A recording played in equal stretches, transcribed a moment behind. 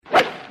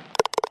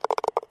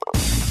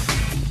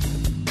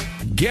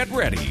Get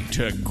ready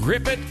to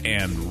grip it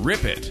and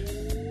rip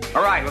it.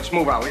 All right, let's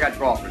move on. We got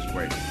golfers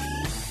waiting.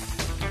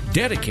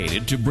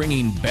 Dedicated to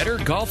bringing better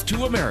golf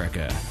to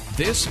America,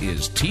 this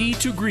is Tee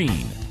to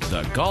Green,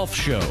 the golf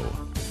show.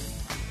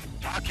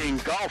 Talking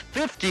golf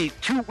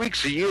 52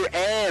 weeks a year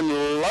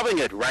and loving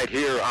it right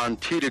here on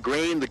Tee to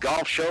Green, the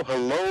golf show.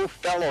 Hello,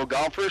 fellow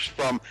golfers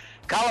from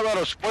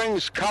Colorado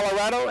Springs,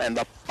 Colorado, and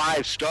the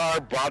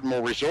five-star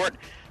Broadmoor Resort,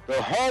 the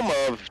home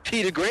of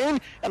Tee to Green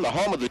and the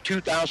home of the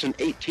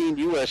 2018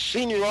 U.S.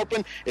 Senior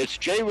Open. It's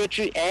Jay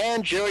Ritchie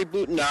and Jerry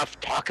Butenoff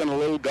talking a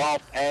little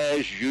golf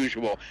as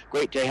usual.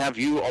 Great to have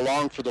you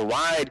along for the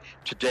ride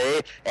today.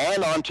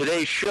 And on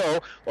today's show,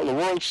 well, the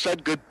world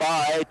said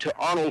goodbye to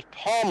Arnold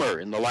Palmer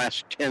in the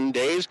last 10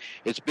 days.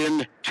 It's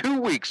been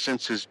 2 weeks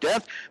since his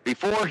death.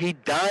 Before he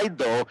died,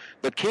 though,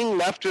 the King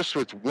left us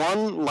with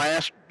one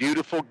last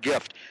beautiful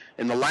gift.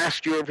 In the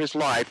last year of his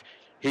life,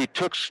 he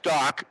took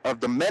stock of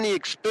the many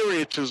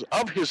experiences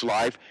of his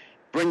life,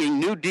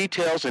 bringing new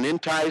details and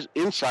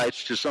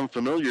insights to some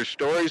familiar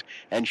stories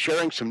and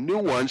sharing some new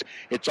ones.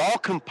 It's all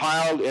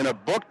compiled in a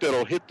book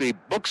that'll hit the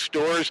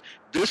bookstores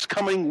this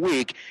coming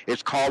week.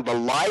 It's called The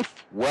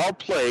Life Well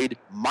Played,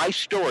 My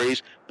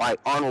Stories by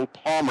Arnold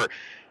Palmer.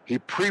 He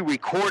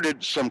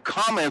pre-recorded some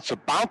comments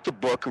about the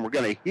book, and we're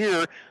going to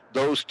hear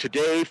those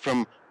today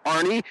from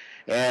Arnie.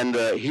 And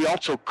he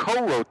also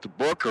co-wrote the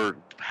book, or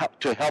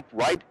to help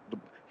write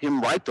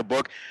the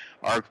book.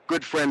 Our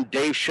good friend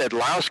Dave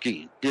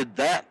Shedlowski did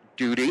that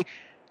duty,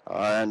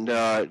 and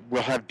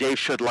we'll have Dave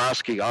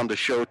Shedlowski on the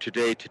show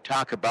today to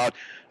talk about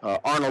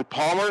Arnold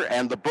Palmer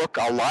and the book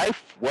A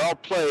Life Well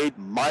Played,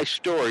 My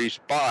Stories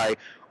by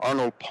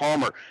Arnold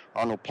Palmer.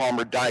 Arnold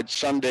Palmer died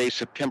Sunday,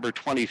 September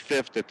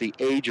 25th at the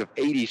age of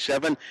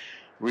 87,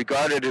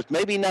 regarded as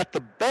maybe not the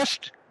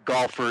best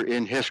golfer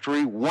in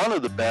history, one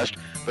of the best,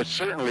 but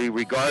certainly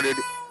regarded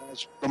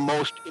as the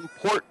most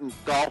important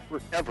golfer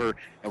ever.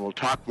 And we'll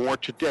talk more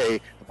today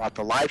about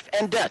the life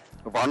and death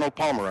of Arnold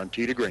Palmer on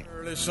Tee to Green.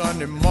 Early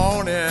Sunday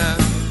morning,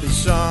 the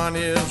sun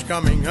is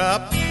coming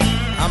up.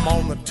 I'm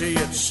on the tee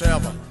at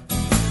 7.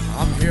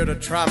 I'm here to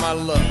try my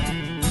luck.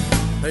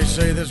 They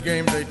say this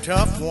game's a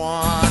tough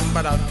one,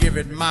 but I'll give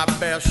it my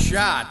best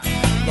shot.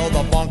 Though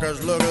the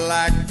bunkers look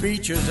like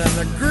beaches and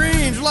the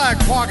greens like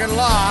parking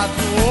lots.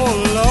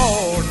 Oh,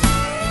 Lord,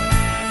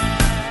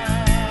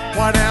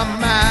 what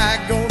am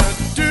I gonna do?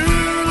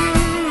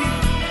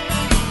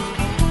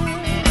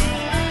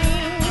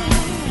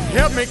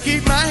 Help me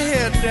keep my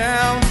head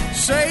down.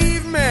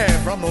 Save me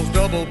from those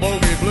double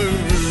bogey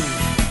blues.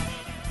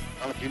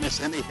 Well, if you miss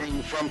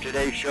anything from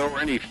today's show or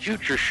any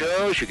future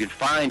shows, you can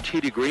find Tee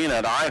to Green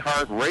at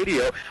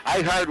iHeartRadio,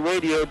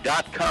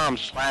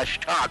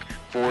 iHeartRadio.com/talk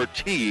for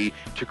Tee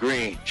to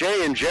Green.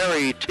 Jay and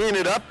Jerry teeing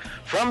it up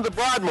from the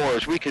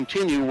Broadmoors. We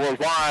continue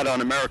worldwide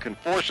on American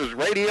Forces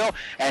Radio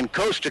and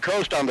coast to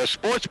coast on the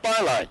Sports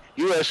Byline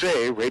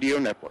USA Radio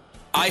Network.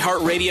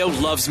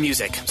 iHeartRadio loves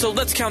music, so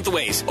let's count the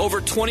ways. Over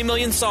 20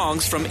 million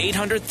songs from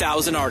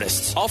 800,000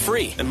 artists, all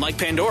free. And like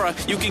Pandora,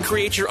 you can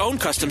create your own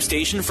custom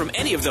station from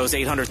any of those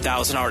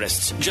 800,000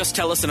 artists. Just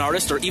tell us an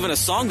artist or even a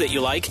song that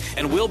you like,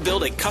 and we'll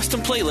build a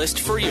custom playlist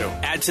for you.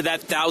 Add to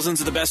that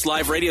thousands of the best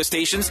live radio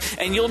stations,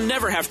 and you'll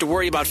never have to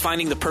worry about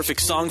finding the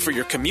perfect song for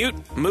your commute,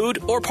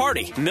 mood, or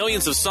party.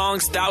 Millions of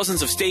songs,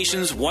 thousands of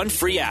stations, one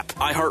free app.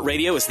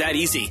 iHeartRadio is that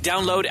easy.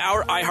 Download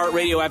our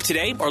iHeartRadio app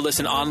today or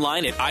listen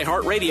online at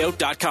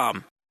iHeartRadio.com.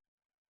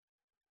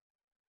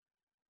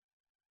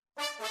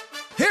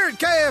 Here at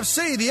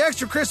KFC, the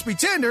Extra Crispy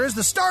Tender is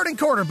the starting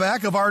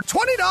quarterback of our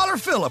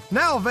 $20 fill-up.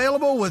 Now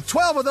available with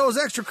 12 of those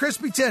Extra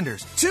Crispy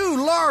Tenders,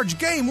 2 large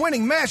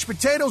game-winning mashed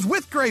potatoes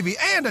with gravy,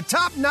 and a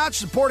top-notch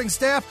supporting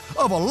staff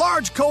of a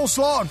large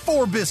coleslaw and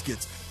 4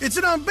 biscuits. It's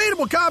an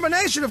unbeatable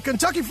combination of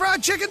Kentucky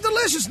Fried Chicken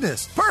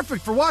deliciousness.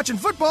 Perfect for watching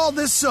football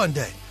this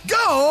Sunday.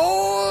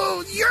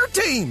 Go your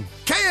team!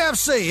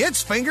 KFC,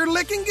 it's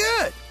finger-licking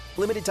good.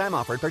 Limited time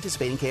offered.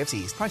 Participating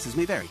KFCs. Prices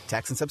may vary.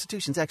 Tax and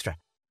substitutions extra.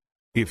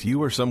 If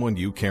you or someone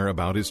you care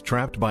about is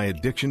trapped by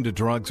addiction to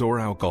drugs or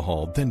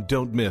alcohol, then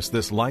don't miss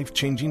this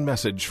life-changing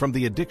message from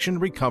the Addiction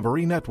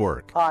Recovery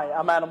Network. Hi,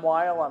 I'm Adam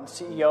Weil. I'm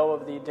CEO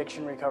of the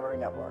Addiction Recovery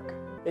Network.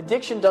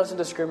 Addiction doesn't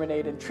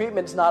discriminate, and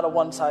treatment's not a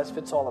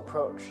one-size-fits-all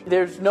approach.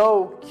 There's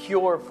no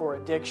cure for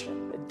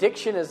addiction.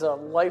 Addiction is a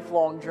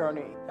lifelong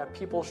journey that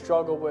people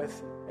struggle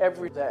with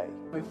every day.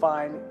 We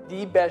find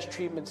the best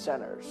treatment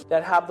centers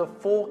that have the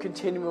full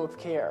continuum of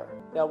care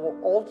that will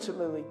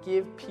ultimately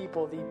give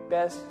people the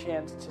best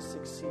chance to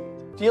succeed.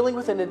 Dealing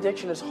with an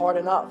addiction is hard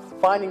enough.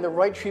 Finding the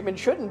right treatment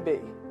shouldn't be.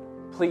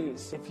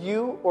 Please, if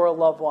you or a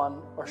loved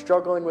one are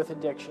struggling with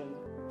addiction,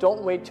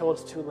 don't wait till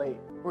it's too late.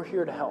 We're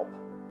here to help.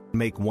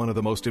 Make one of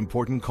the most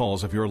important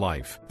calls of your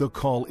life. The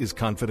call is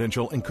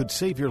confidential and could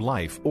save your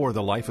life or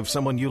the life of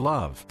someone you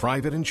love.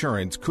 Private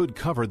insurance could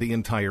cover the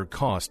entire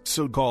cost,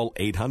 so call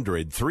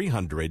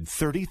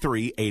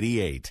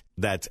 800-300-3388.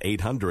 That's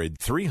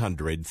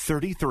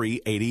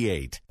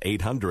 800-300-3388.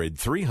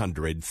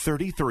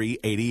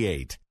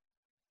 800-300-3388.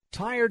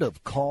 Tired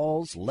of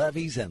calls,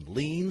 levies, and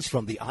liens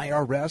from the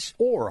IRS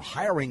or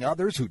hiring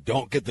others who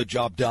don't get the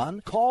job done?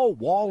 Call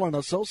Wall &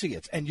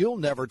 Associates and you'll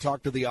never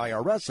talk to the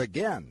IRS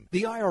again.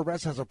 The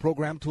IRS has a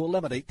program to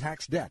eliminate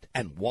tax debt,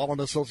 and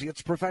Wall &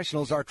 Associates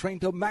professionals are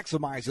trained to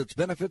maximize its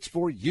benefits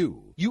for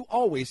you. You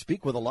always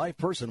speak with a live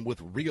person with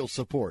real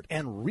support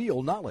and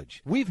real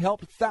knowledge. We've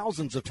helped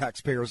thousands of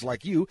taxpayers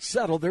like you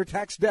settle their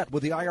tax debt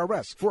with the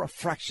IRS for a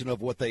fraction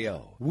of what they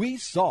owe. We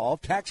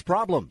solve tax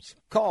problems.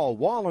 Call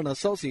Wall &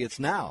 Associates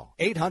now,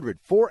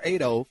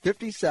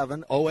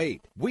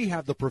 800-480-5708. We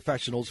have the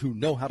professionals who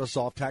know how to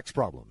solve tax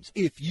problems.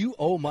 If you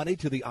owe money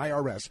to the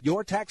IRS,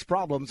 your tax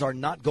problems are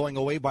not going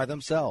away by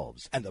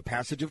themselves, and the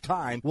passage of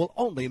time will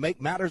only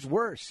make matters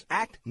worse.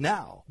 Act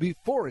now,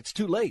 before it's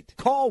too late.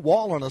 Call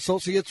Wall &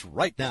 Associates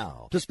right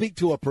now to speak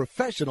to a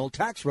professional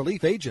tax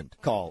relief agent.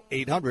 Call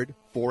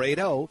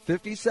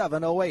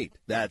 800-480-5708.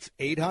 That's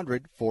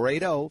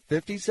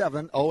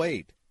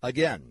 800-480-5708.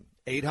 Again,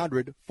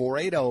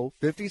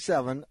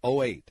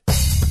 800-480-5708.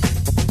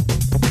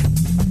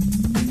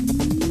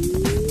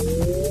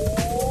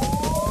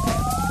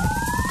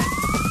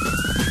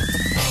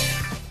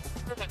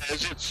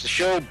 As it's the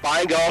show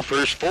by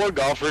golfers, for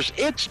golfers,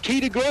 it's Tee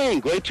to Green.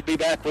 Great to be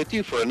back with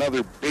you for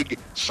another big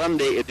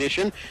Sunday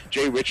edition.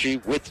 Jay Ritchie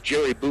with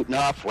Jerry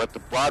Butenhoff. We're at the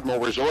Broadmoor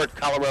Resort,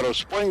 Colorado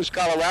Springs,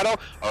 Colorado,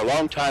 our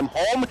longtime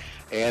home,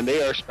 and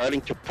they are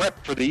starting to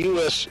prep for the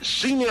U.S.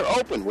 Senior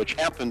Open, which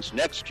happens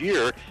next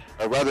year,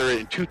 rather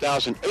in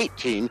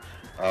 2018,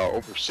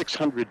 over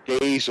 600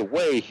 days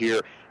away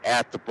here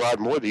at the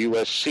Broadmoor. The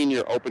U.S.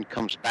 Senior Open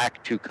comes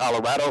back to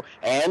Colorado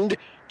and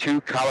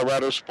to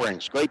Colorado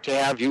Springs. Great to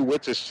have you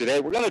with us today.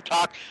 We're going to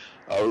talk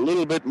a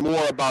little bit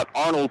more about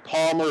Arnold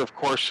Palmer. Of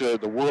course,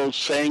 the world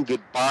saying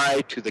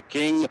goodbye to the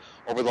king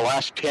over the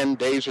last 10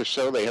 days or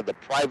so. They had the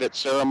private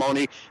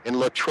ceremony in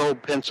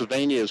Latrobe,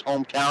 Pennsylvania, his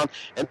hometown,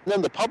 and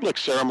then the public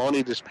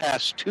ceremony this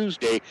past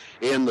Tuesday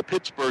in the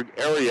Pittsburgh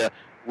area,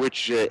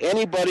 which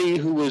anybody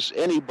who was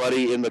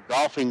anybody in the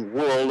golfing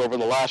world over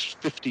the last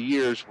 50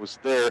 years was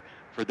there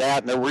for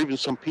that. And there were even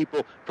some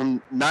people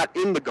from not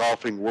in the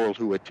golfing world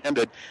who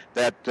attended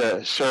that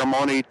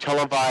ceremony,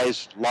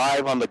 televised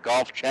live on the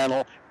Golf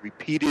Channel,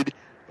 repeated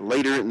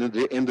later in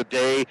the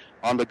day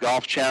on the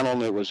Golf Channel.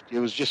 And it was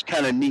just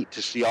kind of neat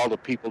to see all the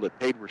people that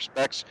paid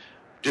respects,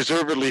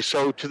 deservedly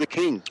so, to the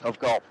king of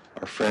golf.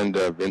 Our friend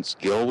Vince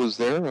Gill was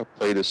there,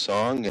 played a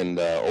song, and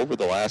over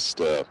the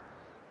last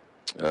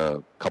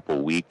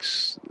couple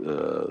weeks,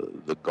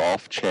 the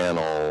Golf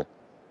Channel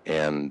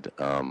and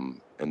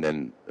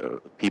then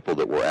people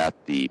that were at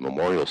the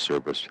memorial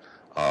service,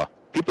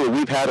 people that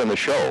we've had on the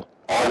show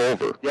all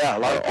over,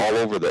 all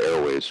over the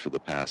airways for the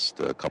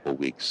past couple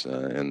weeks,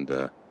 and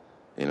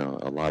you know,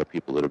 a lot of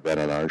people that have been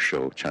on our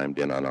show chimed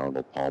in on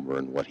Arnold Palmer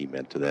and what he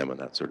meant to them and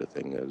that sort of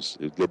thing. It was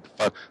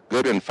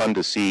good and fun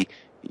to see,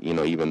 you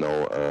know, even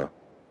though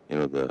you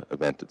know, the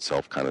event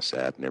itself kind of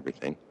sad and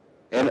everything.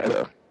 And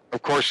of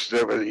course,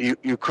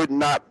 you could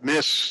not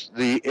miss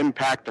the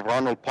impact of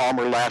Arnold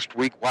Palmer last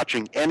week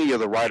watching any of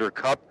the Ryder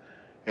Cup,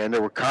 and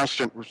there were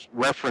constant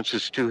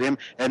references to him.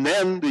 And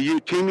then the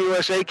Team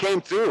USA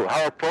came through.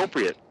 How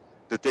appropriate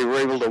that they were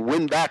able to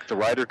win back the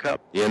Ryder Cup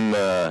in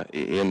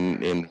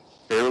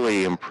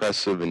fairly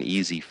impressive and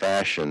easy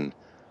fashion,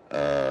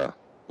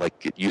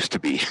 like it used to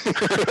be,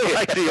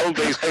 like the old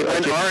days when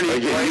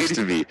Arnie played. Used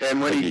to be, and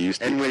when he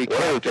one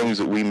of the things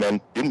that we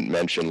didn't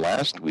mention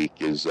last week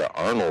is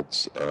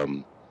Arnold's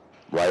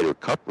Ryder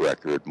Cup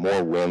record,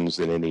 more wins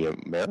than any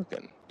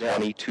American,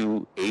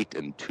 22, 8,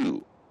 and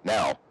 2.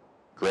 Now,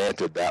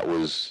 granted, that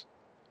was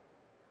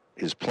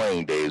his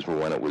playing days were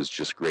when it was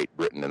just Great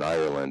Britain and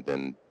Ireland,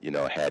 and you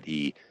know, had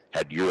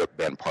Europe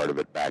been part of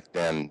it back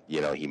then, you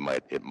know,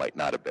 it might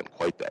not have been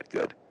quite that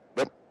good.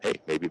 But hey,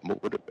 maybe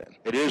it would have been.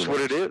 It is what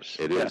it is.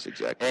 It is,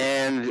 exactly.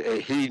 And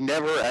he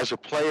never, as a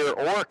player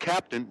or a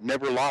captain,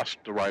 never lost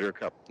the Ryder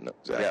Cup. No,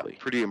 exactly. Yeah,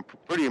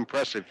 pretty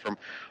impressive from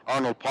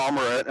Arnold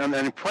Palmer. An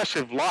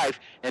impressive life.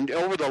 And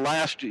over the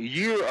last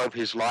year of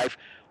his life,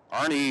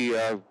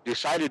 Arnie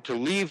decided to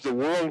leave the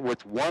world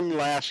with one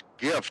last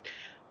gift.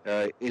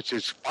 It's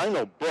his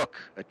final book,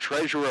 a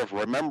treasure of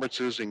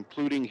remembrances,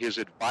 including his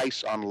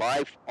advice on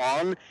life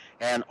on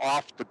and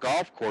off the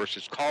golf course.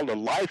 It's called A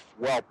Life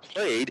Well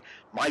Played,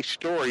 My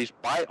Stories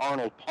by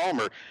Arnold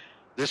Palmer.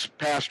 This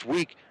past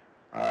week,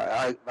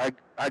 I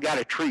got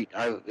a treat.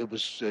 It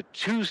was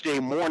Tuesday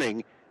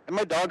morning, and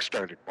my dog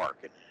started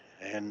barking.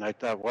 And I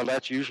thought, well,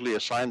 that's usually a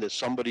sign that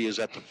somebody is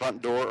at the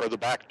front door or the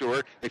back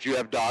door. If you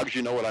have dogs,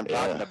 you know what I'm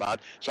talking about.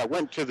 So I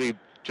went to the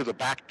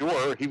back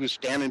door. He was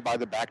standing by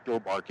the back door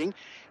barking,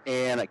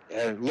 and I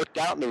looked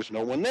out, and there was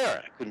no one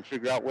there. I couldn't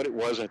figure out what it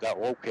was. I thought,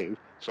 well, okay.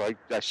 So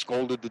I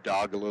scolded the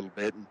dog a little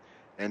bit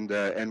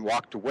and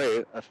walked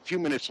away. A few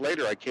minutes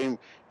later, I came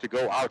to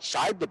go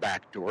outside the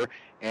back door,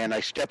 and I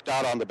stepped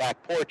out on the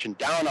back porch, and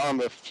down on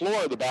the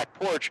floor of the back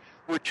porch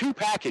were two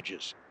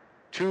packages,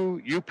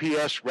 two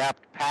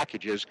UPS-wrapped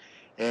packages.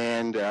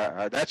 And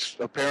that's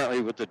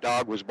apparently what the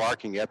dog was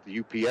barking at. The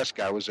UPS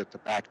guy was at the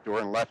back door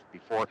and left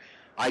before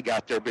I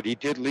got there, but he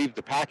did leave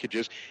the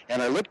packages.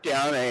 And I looked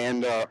down,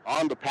 and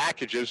on the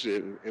packages,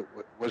 it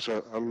was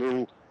a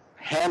little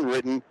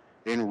handwritten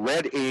in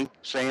red ink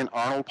saying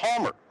Arnold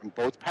Palmer on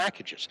both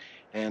packages.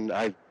 And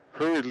I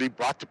hurriedly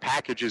brought the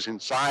packages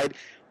inside,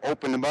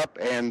 opened them up,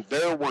 and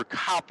there were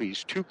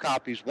copies, 2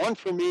 copies, one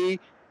for me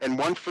and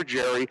one for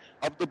Jerry,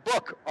 of the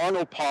book,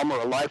 Arnold Palmer,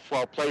 A Life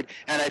Well Played.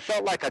 And I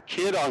felt like a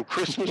kid on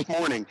Christmas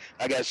morning.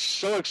 I got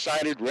so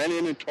excited, ran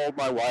in and told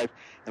my wife.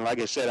 And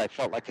like I said, I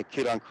felt like a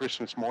kid on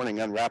Christmas morning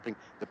unwrapping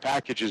the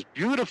packages.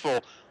 Beautiful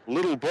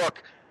little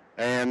book.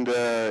 And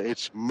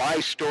it's my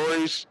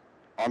stories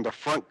on the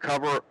front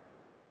cover.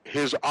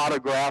 His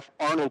autograph,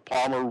 Arnold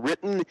Palmer,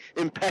 written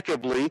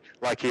impeccably,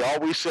 like he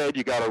always said.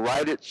 You got to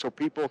write it so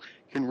people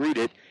can read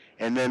it.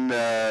 And then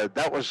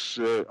that was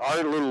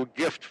our little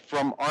gift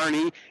from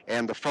Arnie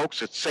and the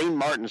folks at St.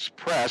 Martin's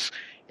Press.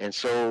 And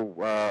so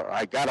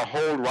I got a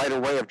hold right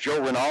away of Joe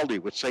Rinaldi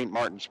with St.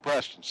 Martin's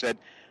Press and said,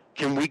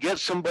 can we get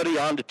somebody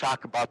on to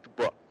talk about the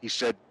book? He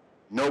said,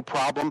 no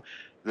problem.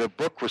 The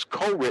book was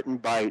co-written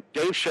by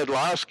Dave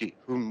Shedlowski,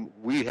 whom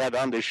we had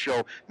on this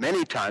show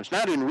many times,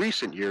 not in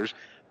recent years,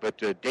 but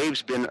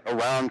Dave's been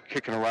around,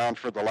 kicking around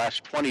for the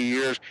last 20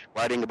 years,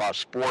 writing about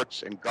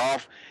sports and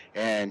golf,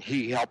 and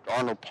he helped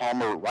Arnold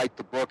Palmer write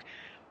the book.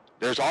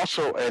 There's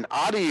also an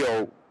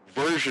audio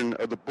version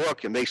of the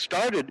book, and it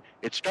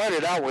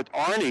started out with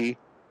Arnie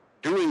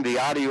doing the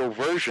audio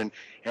version,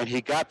 and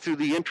he got through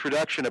the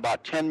introduction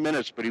about 10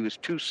 minutes, but he was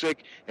too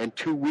sick and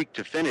too weak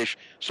to finish.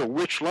 So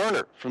Rich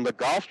Lerner from the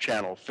Golf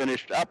Channel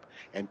finished up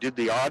and did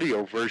the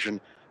audio version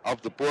of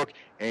the book,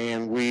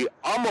 and we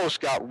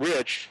almost got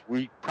Rich.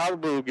 We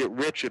probably will get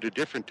Rich at a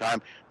different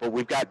time, but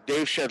we've got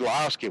Dave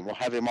Shedlowski, and we'll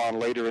have him on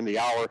later in the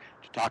hour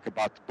to talk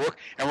about the book.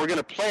 And we're going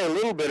to play a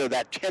little bit of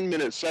that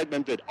 10-minute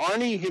segment that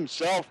Arnie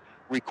himself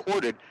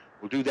recorded.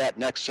 We'll do that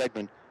next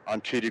segment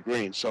on Tee to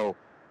Green. So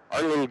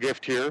our little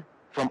gift here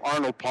from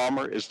Arnold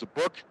Palmer is the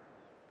book,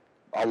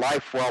 A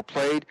Life Well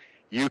Played.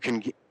 You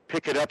can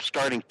pick it up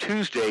starting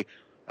Tuesday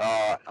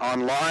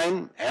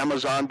online,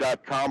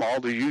 Amazon.com,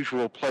 all the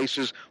usual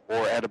places,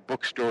 or at a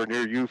bookstore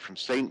near you from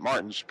St.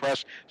 Martin's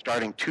Press,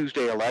 starting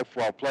Tuesday, A Life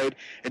Well Played.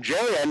 And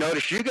Jerry, I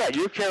noticed you're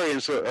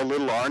carrying a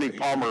little Arnie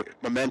Palmer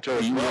memento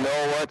as well. You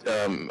know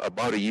what?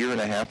 About a year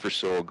and a half or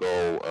so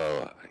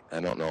ago, I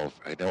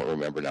don't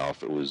remember now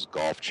if it was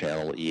Golf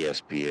Channel,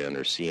 ESPN,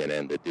 or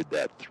CNN that did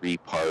that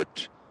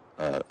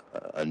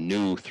a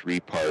new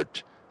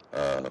three-part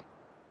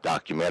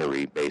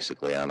documentary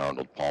basically on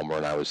Arnold Palmer,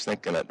 and I was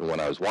thinking that when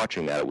I was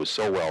watching that, it was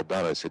so well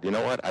done. I said, you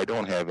know what? I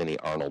don't have any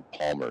Arnold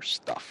Palmer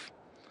stuff.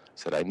 I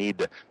said,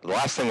 the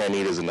last thing I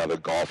need is another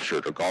golf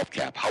shirt or golf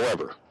cap.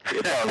 However,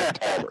 it's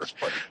Arnold Palmer.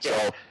 So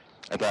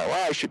I thought,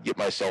 well, I should get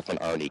myself an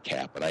Arnie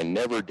cap, and I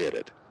never did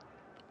it.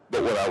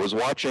 But when I was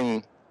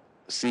watching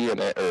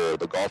CNN or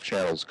the Golf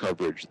Channel's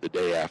coverage the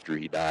day after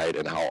he died,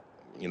 and how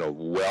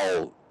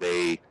well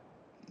they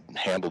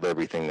handled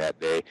everything that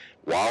day.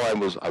 While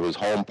I was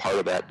home part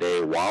of that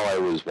day, while I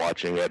was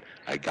watching it,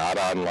 I got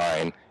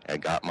online and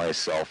got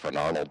myself an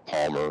Arnold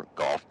Palmer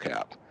golf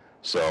cap.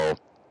 So,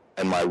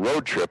 and my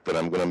road trip that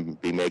I'm going to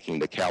be making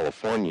to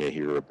California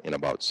here in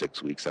about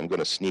 6 weeks, I'm going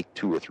to sneak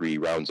 2 or 3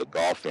 rounds of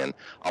golf in.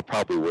 I'll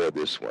probably wear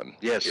this one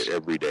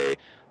every day.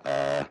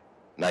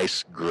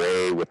 Nice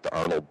gray with the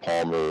Arnold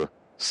Palmer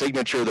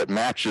signature that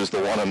matches the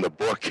one in the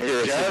book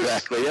here.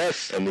 Exactly,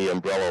 yes. And the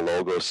umbrella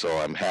logo, so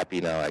I'm happy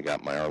now I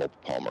got my Arnold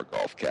Palmer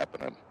golf cap,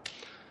 and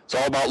it's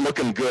all about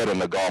looking good on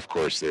the golf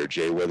course there,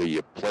 Jay. Whether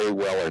you play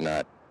well or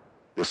not,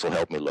 this will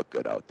help me look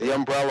good out there. The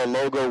umbrella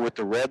logo with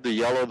the red, the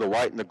yellow, the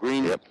white, and the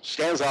green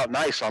stands out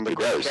nice on the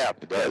golf cap.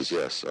 It does,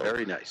 yes. So,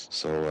 very nice.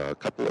 So a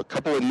couple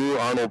of new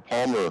Arnold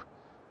Palmer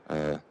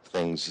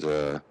things.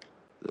 The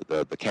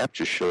cap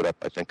just showed up,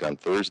 I think, on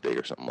Thursday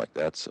or something like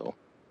that, so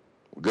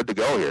we're good to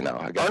go here now.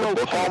 I got the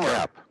book and the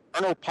cap.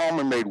 Arnold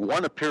Palmer made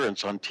one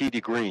appearance on Tee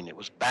to Green. It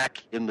was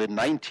back in the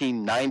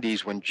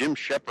 1990s when Jim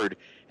Shepard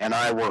and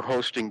I were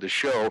hosting the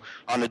show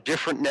on a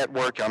different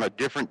network, on a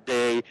different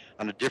day,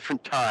 on a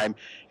different time.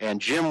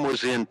 And Jim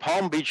was in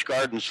Palm Beach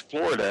Gardens,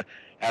 Florida,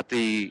 at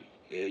the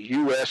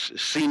U.S.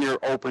 Senior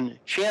Open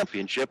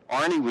Championship.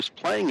 Arnie was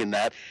playing in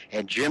that,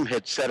 and Jim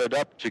had set it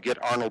up to get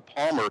Arnold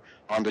Palmer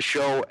on the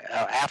show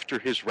after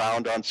his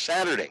round on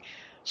Saturday.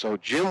 So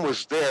Jim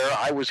was there.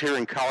 I was here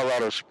in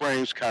Colorado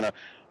Springs, kind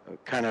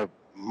of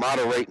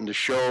moderating the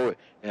show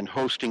and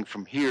hosting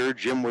from here.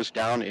 Jim was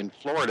down in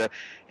Florida,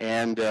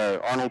 and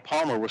Arnold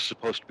Palmer was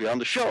supposed to be on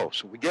the show.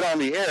 So we get on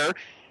the air,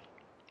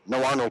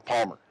 no Arnold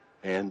Palmer.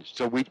 And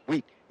so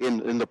we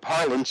in the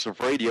parlance of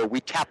radio, we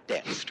tap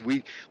danced.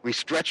 We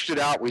stretched it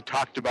out. We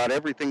talked about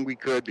everything we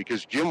could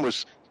because Jim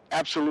was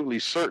absolutely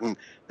certain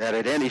that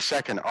at any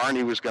second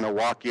Arnie was going to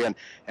walk in.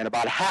 And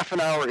about half an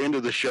hour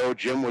into the show,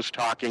 Jim was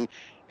talking,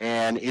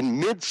 and in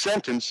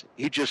mid-sentence,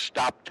 he just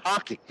stopped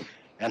talking.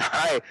 And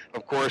I,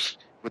 of course,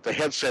 with the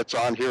headsets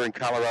on here in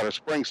Colorado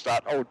Springs,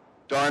 thought, oh,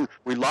 darn,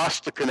 we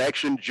lost the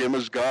connection. Jim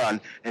is gone,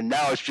 and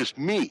now it's just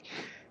me.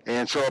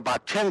 And so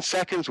about 10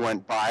 seconds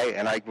went by,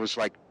 and I was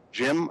like,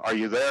 Jim, are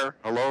you there?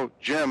 Hello,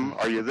 Jim,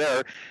 are you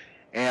there?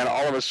 And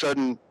all of a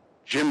sudden,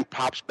 Jim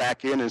pops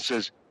back in and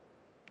says,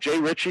 "Jay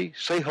Ritchie,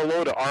 say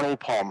hello to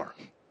Arnold Palmer."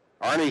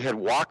 Arnie had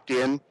walked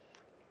in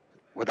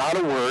without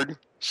a word,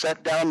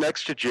 sat down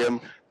next to Jim,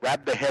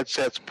 grabbed the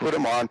headsets, put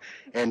them on,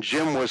 and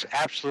Jim was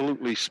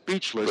absolutely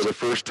speechless. For the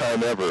first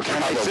time ever,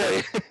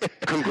 probably.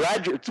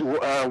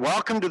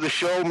 Welcome to the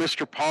show,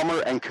 Mr. Palmer,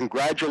 and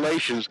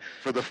congratulations.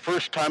 For the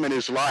first time in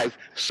his life,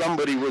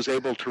 somebody was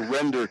able to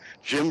render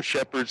Jim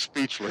Shepard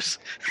speechless.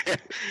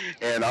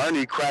 And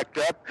Arnie cracked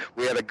up.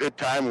 We had a good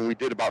time, and we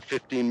did about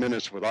 15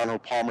 minutes with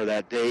Arnold Palmer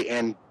that day,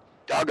 and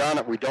doggone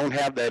it, we don't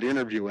have that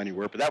interview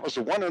anywhere. But that was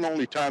the one and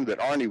only time that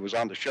Arnie was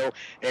on the show.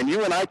 And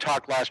you and I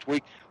talked last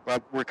week.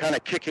 We're kind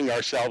of kicking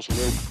ourselves a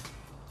little.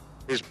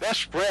 His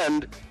best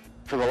friend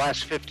for the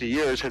last 50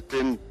 years has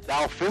been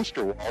Dow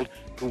Finsterwald,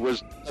 who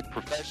was a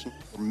professional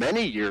for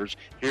many years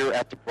here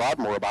at the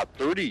Broadmoor, about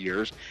 30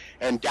 years.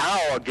 And Dow,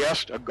 a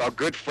guest, a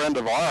good friend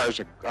of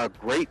ours, a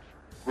great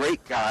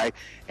guy,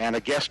 and a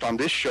guest on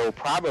this show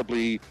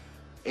probably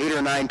 8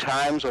 or 9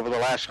 times over the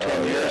last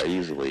 10 years. Yeah,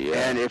 easily,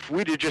 yeah. And if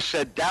we'd have just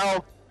said,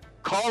 Dow,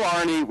 call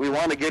Arnie, we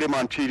want to get him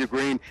on Tee to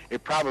Green,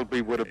 it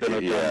probably would have been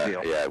a done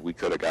deal. Yeah, we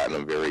could have gotten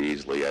him very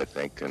easily, I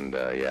think. And,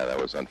 that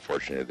was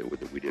unfortunate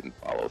that we didn't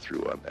follow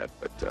through on that.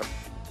 But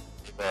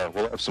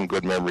we'll have some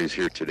good memories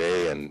here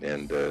today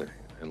and a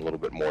little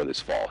bit more this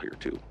fall here,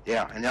 too.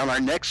 Yeah, and on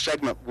our next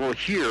segment, we'll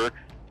hear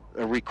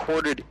a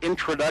recorded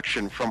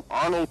introduction from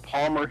Arnold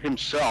Palmer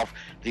himself,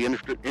 the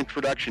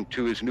introduction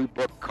to his new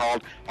book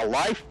called A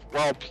Life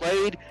Well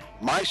Played,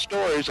 My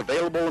Stories,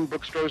 available in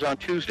bookstores on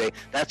Tuesday.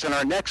 That's in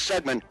our next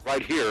segment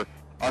right here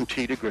on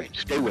Tee to Green.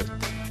 Stay with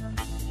us.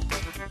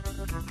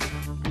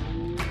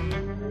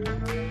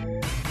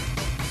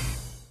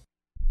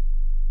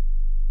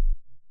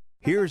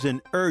 Here's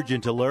an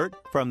urgent alert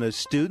from the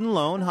Student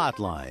Loan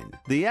Hotline.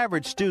 The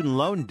average student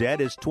loan debt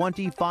is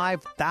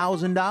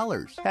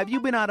 $25,000. Have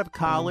you been out of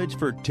college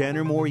for 10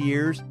 or more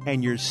years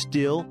and you're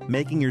still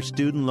making your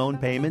student loan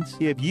payments?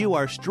 If you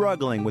are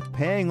struggling with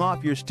paying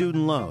off your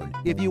student loan,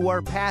 if you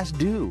are past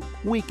due,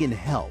 we can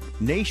help.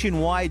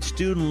 Nationwide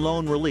Student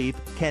Loan Relief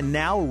can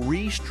now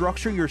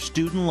restructure your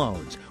student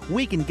loans.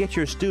 We can get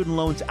your student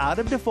loans out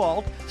of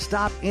default,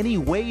 stop any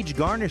wage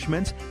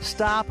garnishments,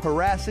 stop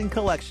harassing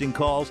collection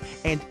calls,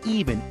 and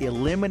even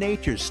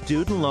eliminate your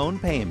student loan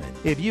payment.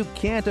 If you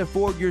can't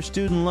afford your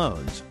student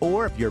loans,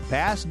 or if you're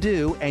past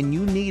due and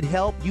you need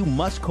help, you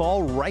must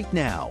call right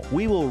now.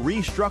 We will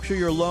restructure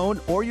your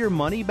loan or your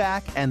money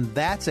back, and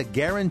that's a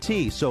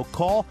guarantee. So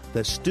call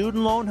the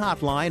Student Loan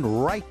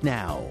Hotline right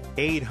now.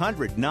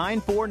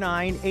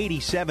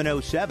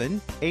 800-949-8707.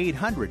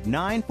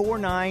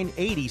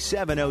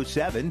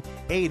 800-949-8707.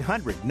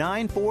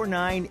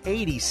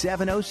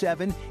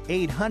 800-949-8707.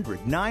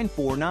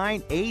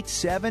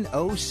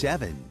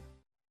 800-949-8707.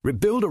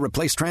 Rebuild or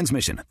replace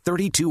transmission,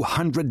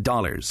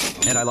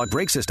 $3,200. Anti-lock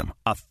brake system,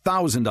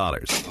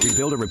 $1,000.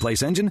 Rebuild or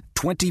replace engine,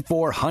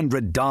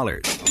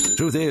 $2,400.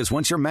 Truth is,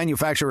 once your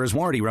manufacturer's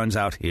warranty runs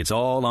out, it's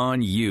all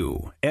on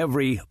you.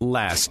 Every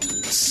last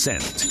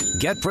cent.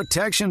 Get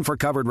protection for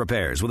covered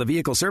repairs with a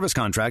vehicle service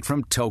contract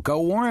from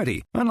Toco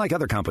Warranty. Unlike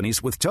other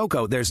companies, with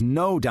Toco, there's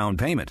no down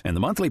payment, and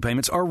the monthly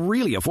payments are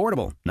really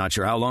affordable. Not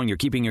sure how long you're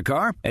keeping your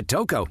car? At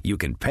Toco, you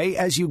can pay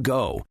as you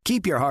go.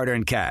 Keep your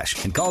hard-earned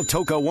cash and call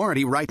Toco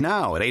Warranty right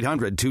now at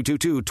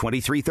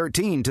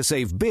 800-222-2313 to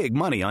save big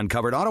money on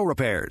covered auto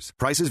repairs.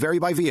 Prices vary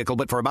by vehicle,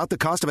 but for about the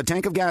cost of a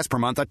tank of gas per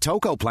month, a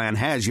Toco plan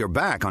has your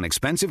back on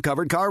expensive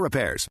covered car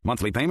repairs.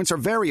 Monthly payments are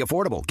very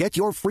affordable. Get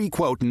your free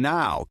quote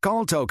now.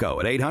 Call Toco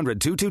at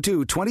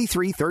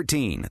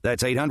 800-222-2313.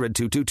 That's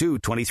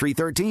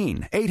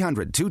 800-222-2313.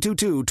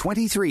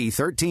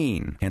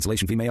 800-222-2313.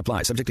 Cancellation fee may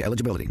apply. Subject to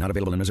eligibility. Not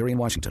available in Missouri and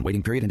Washington.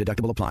 Waiting period and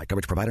deductible apply.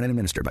 Coverage provided and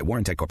administered by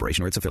Warrantech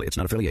Corporation or its affiliates.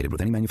 Not affiliated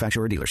with any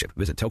manufacturer or dealership.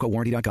 Visit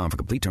TocoWarranty.com for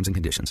complete terms and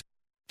conditions.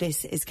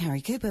 This is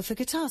Carrie Cooper for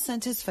Guitar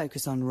Center's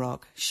Focus on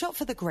Rock. Shop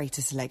for the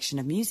greatest selection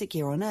of music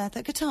gear on earth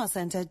at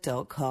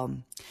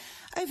GuitarCenter.com.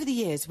 Over the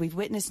years, we've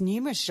witnessed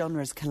numerous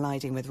genres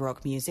colliding with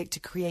rock music to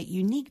create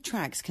unique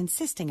tracks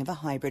consisting of a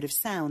hybrid of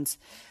sounds,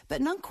 but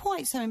none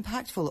quite so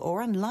impactful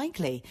or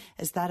unlikely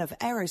as that of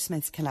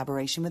Aerosmith's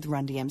collaboration with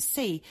Run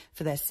DMC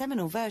for their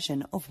seminal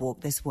version of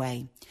Walk This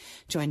Way.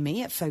 Join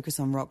me at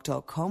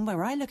FocusOnRock.com,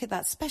 where I look at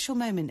that special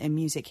moment in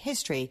music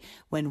history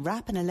when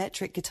rap and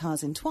electric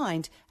guitars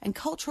entwined and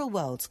cultural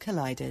worlds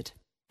collided.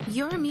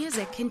 Your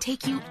music can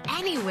take you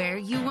anywhere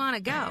you want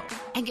to go,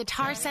 and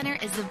Guitar Center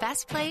is the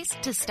best place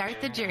to start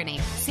the journey.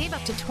 Save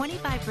up to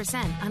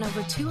 25% on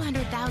over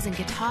 200,000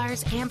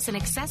 guitars, amps, and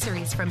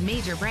accessories from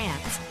major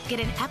brands. Get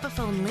an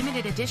Epiphone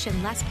limited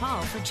edition Les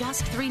Paul for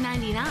just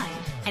 $399,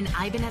 an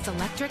Ibanez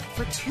Electric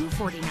for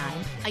 $249,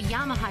 a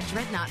Yamaha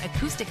Dreadnought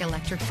Acoustic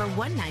Electric for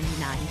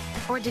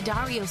 $199, or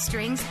D'Addario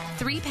Strings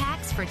 3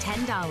 packs for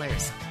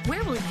 $10.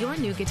 Where will your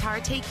new guitar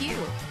take you?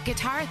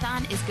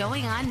 Guitarathon is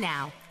going on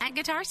now at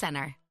Guitar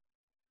Center.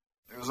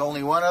 There's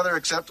only one other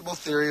acceptable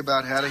theory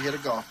about how to hit a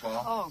golf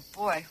ball. Oh,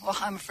 boy. Well,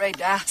 I'm afraid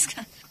to ask.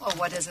 Well,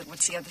 what is it?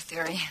 What's the other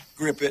theory?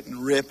 Grip it and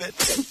rip it.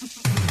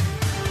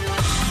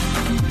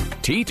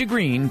 Tee to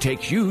Green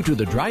takes you to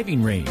the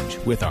driving range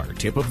with our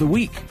tip of the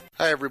week.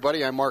 Hi,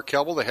 everybody. I'm Mark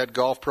Kelble, the head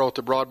golf pro at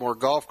the Broadmoor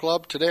Golf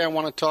Club. Today I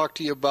want to talk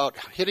to you about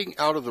hitting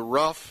out of the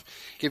rough,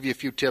 give you a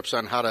few tips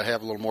on how to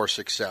have a little more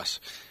success.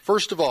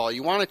 First of all,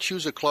 you want to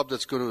choose a club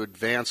that's going to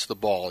advance the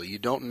ball. You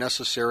don't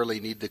necessarily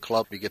need the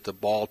club to get the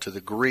ball to the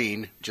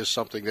green, just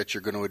something that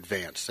you're going to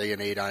advance, say an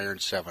 8-iron,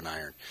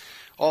 7-iron.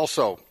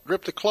 Also,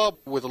 grip the club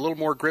with a little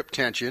more grip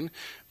tension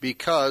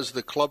because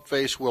the club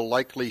face will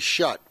likely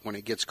shut when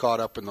it gets caught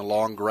up in the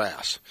long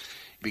grass.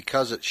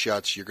 Because it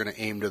shuts, you're going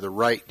to aim to the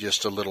right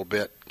just a little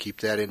bit. Keep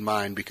that in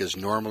mind because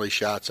normally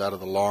shots out of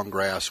the long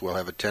grass will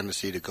have a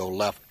tendency to go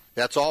left.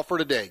 That's all for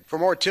today. For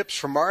more tips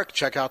from Mark,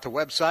 check out the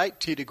website,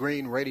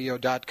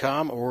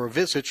 tdegreenradio.com, or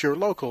visit your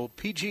local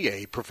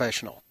PGA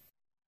professional.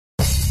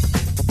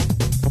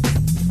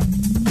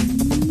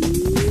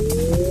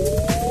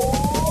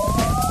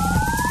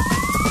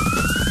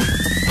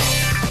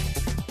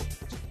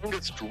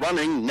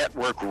 Running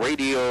network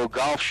radio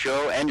golf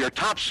show and your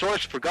top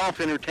source for golf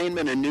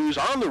entertainment and news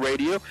on the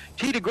radio,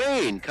 Tee to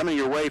Green, coming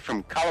your way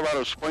from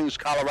Colorado Springs,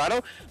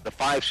 Colorado, the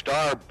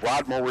 5-star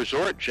Broadmoor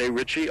Resort. Jay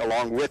Ritchie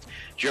along with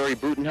Jerry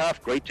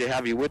Butenhoff. Great to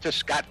have you with us.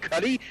 Scott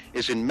Cuddy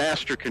is in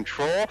master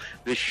control.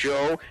 This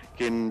show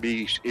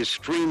is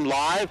streamed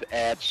live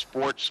at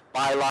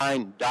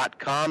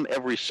sportsbyline.com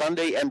every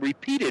Sunday and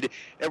repeated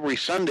every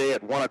Sunday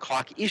at 1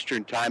 o'clock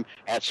Eastern Time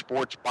at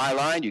Sports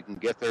Byline. You can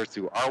get there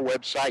through our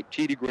website,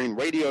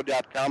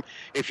 tdegreenradio.com.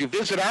 If you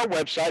visit our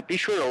website, be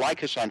sure to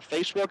like us on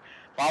Facebook,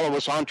 follow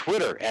us on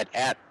Twitter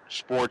at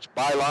Sports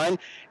Byline,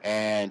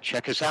 and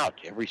check us out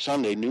every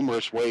Sunday.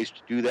 Numerous ways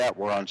to do that.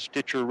 We're on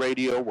Stitcher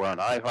Radio, we're on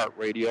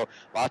iHeartRadio,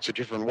 lots of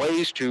different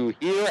ways to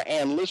hear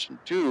and listen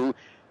to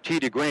Tee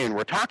to Green.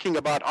 We're talking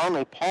about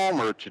Arnold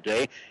Palmer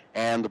today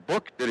and the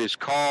book that is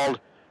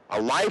called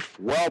A Life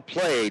Well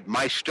Played,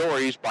 My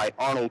Stories by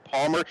Arnold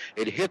Palmer.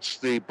 It hits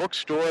the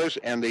bookstores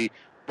and the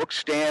book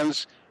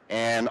stands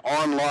and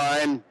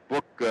online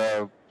book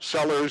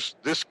sellers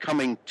this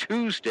coming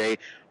Tuesday.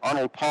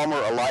 Arnold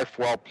Palmer, A Life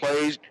Well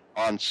Played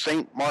on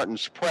St.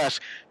 Martin's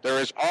Press. There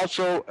is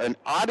also an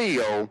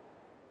audio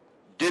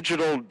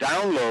digital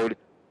download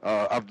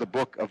of the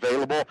book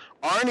available.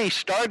 Arnie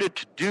started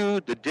to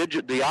do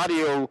the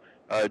audio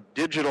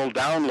digital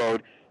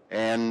download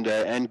and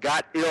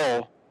got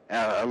ill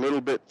a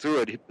little bit through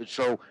it,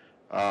 so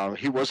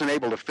he wasn't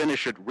able to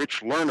finish it.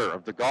 Rich Lerner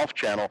of the Golf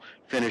Channel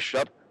finished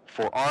up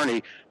for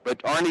Arnie, but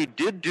Arnie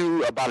did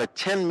do about a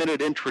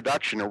 10-minute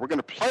introduction, and we're going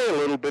to play a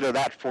little bit of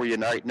that for you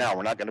right now.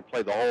 We're not going to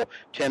play the whole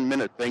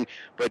 10-minute thing,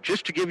 but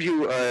just to give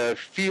you a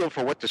feel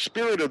for what the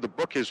spirit of the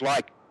book is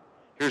like,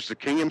 here's the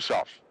king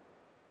himself.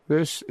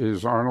 This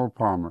is Arnold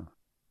Palmer.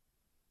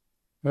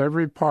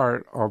 Every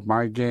part of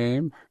my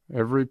game,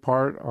 every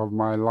part of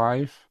my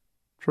life,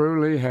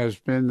 truly has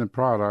been the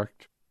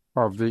product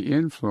of the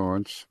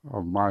influence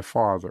of my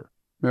father,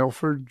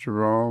 Milford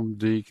Jerome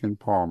Deacon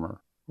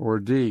Palmer, or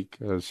Deke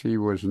as he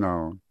was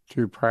known,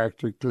 to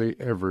practically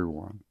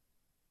everyone.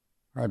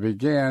 I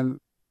began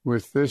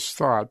with this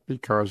thought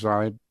because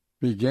I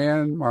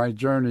began my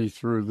journey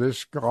through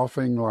this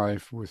golfing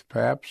life with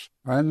Pap's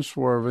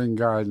unswerving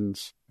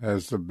guidance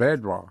as the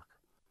bedrock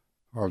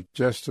of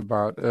just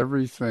about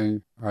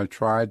everything I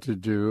tried to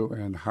do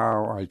and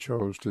how I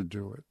chose to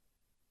do it.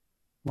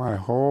 My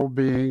whole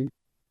being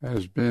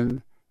has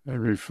been a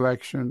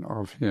reflection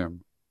of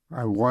him.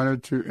 I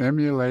wanted to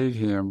emulate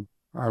him.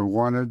 I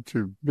wanted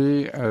to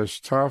be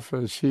as tough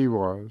as he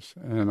was,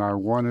 and I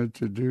wanted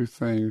to do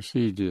things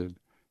he did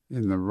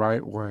in the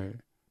right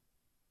way.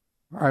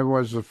 I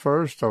was the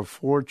first of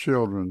 4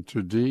 children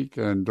to Deke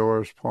and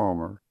Doris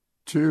Palmer,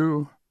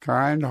 2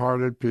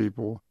 kind-hearted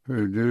people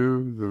who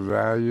knew the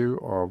value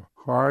of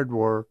hard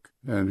work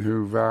and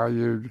who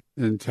valued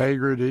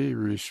integrity,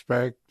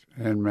 respect,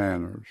 and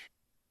manners.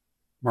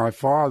 My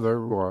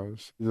father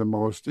was the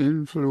most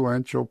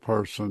influential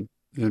person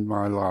in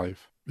my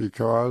life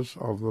because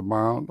of the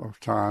amount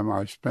of time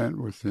I spent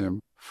with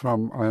him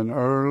from an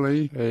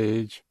early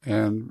age,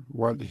 and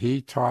what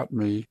he taught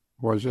me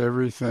was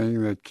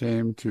everything that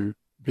came to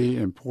be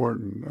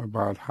important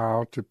about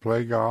how to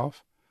play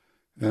golf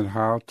and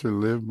how to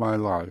live my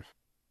life.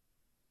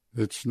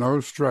 It's no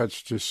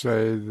stretch to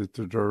say that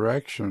the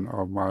direction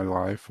of my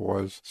life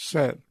was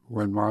set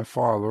when my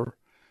father,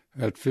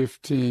 at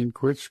 15,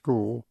 quit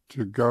school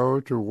to go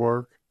to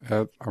work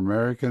at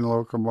American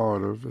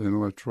Locomotive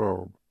in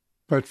Latrobe,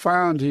 but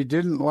found he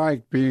didn't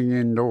like being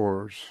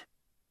indoors.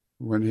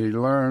 When he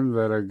learned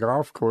that a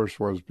golf course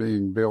was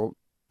being built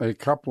a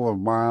couple of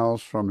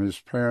miles from his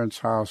parents'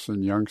 house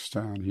in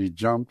Youngstown, he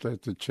jumped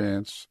at the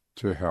chance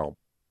to help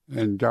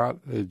and got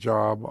a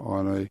job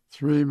on a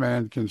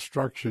 3-man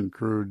construction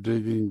crew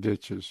digging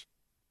ditches.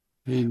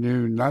 He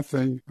knew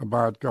nothing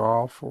about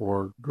golf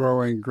or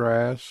growing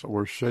grass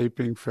or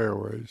shaping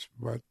fairways,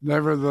 but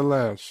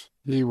nevertheless,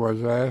 he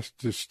was asked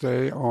to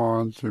stay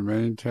on to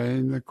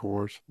maintain the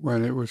course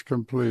when it was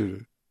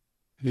completed.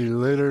 He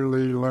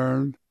literally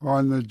learned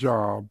on the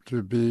job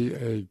to be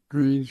a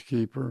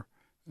greenskeeper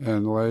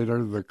and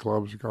later the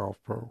club's golf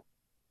pro.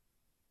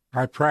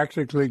 I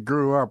practically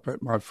grew up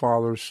at my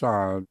father's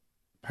side.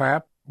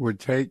 Pap would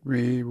take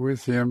me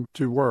with him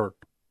to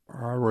work.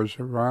 I was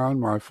around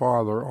my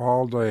father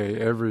all day,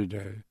 every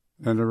day,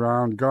 and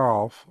around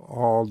golf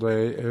all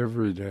day,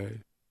 every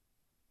day.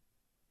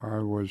 I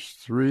was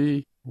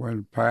 3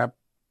 when Pap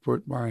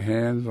put my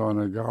hands on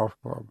a golf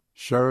club,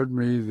 showed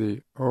me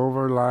the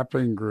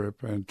overlapping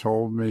grip, and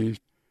told me,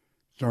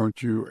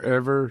 "Don't you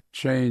ever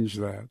change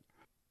that."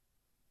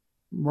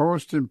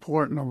 Most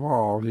important of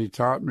all, he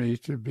taught me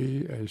to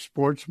be a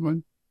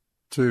sportsman,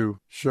 to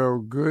show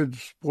good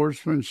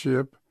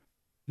sportsmanship.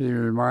 He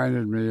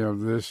reminded me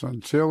of this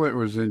until it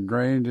was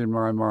ingrained in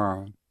my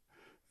mind.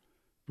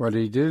 But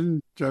he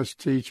didn't just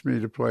teach me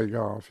to play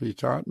golf. He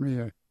taught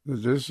me the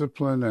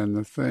discipline and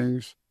the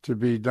things to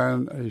be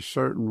done a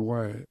certain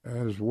way,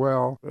 as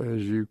well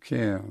as you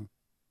can.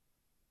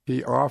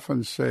 He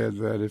often said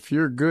that if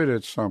you're good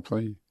at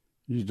something,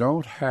 you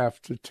don't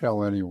have to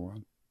tell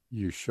anyone,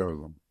 you show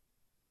them.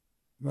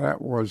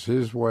 That was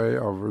his way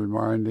of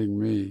reminding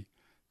me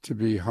to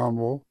be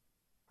humble,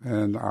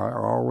 and I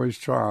always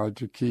tried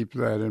to keep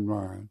that in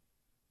mind.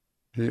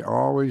 He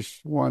always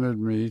wanted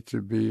me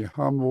to be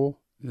humble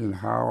in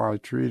how I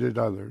treated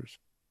others.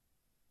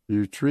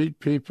 You treat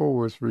people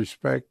with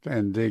respect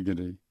and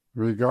dignity,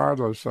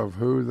 regardless of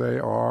who they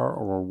are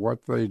or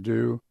what they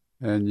do,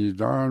 and you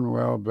darn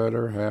well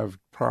better have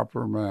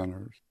proper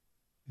manners.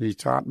 He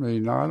taught me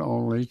not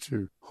only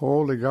to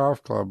hold a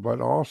golf club,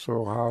 but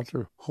also how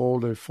to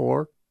hold a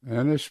fork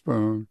and a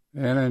spoon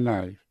and a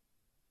knife.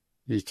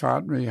 He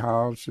taught me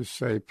how to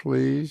say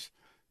please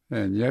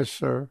and yes,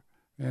 sir,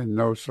 and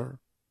no, sir.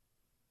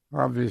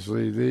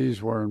 Obviously,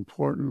 these were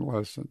important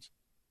lessons,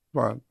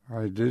 but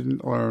I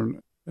didn't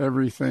learn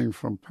everything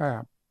from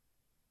Pap.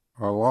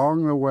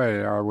 Along the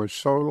way, I was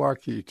so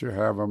lucky to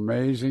have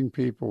amazing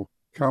people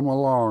come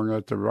along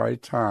at the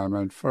right time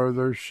and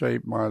further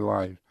shape my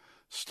life,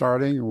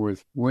 starting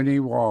with Winnie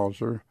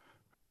Walzer.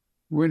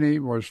 Winnie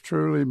was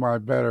truly my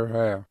better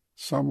half,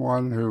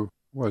 someone who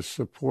was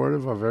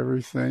supportive of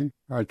everything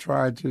I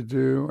tried to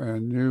do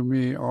and knew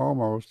me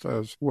almost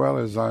as well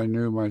as I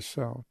knew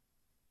myself.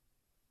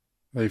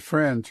 A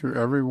friend to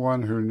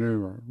everyone who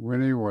knew her,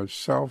 Winnie was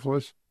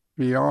selfless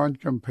beyond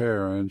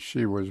compare, and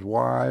she was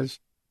wise.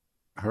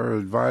 Her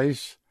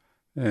advice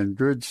and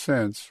good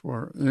sense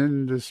were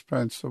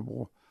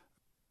indispensable.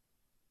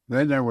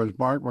 Then there was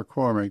Mark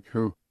McCormick,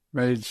 who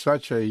made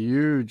such a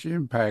huge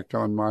impact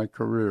on my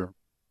career.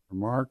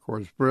 Mark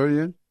was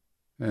brilliant,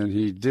 and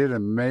he did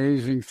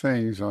amazing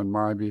things on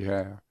my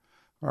behalf.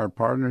 Our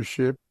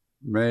partnership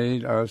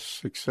made us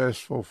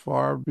successful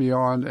far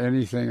beyond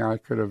anything I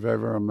could have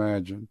ever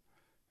imagined.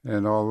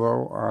 And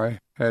although I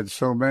had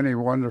so many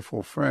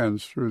wonderful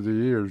friends through the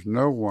years,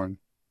 no one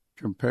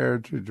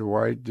compared to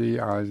Dwight D.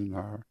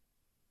 Eisenhower.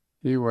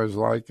 He was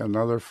like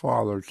another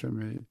father to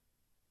me.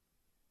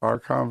 Our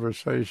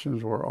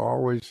conversations were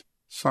always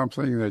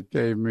something that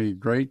gave me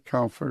great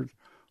comfort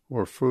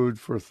or food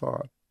for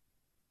thought.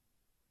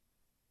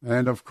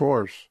 And of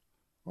course,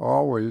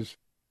 always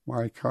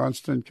my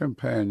constant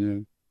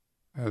companion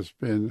has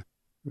been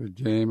the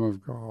game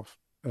of golf,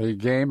 a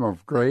game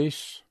of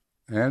grace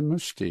and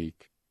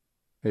mystique,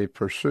 a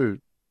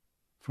pursuit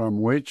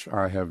from which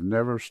I have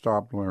never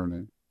stopped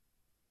learning.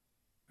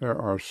 There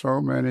are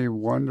so many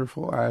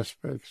wonderful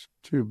aspects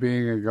to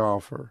being a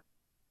golfer.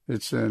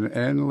 It's an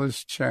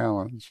endless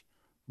challenge,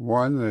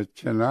 one that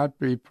cannot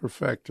be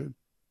perfected,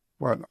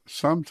 but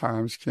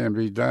sometimes can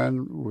be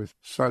done with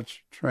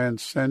such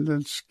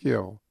transcendent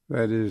skill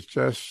that it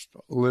just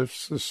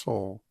lifts the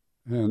soul.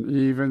 And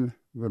even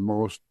the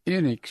most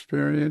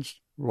inexperienced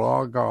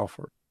raw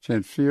golfer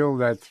can feel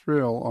that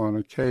thrill on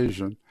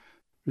occasion,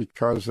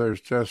 because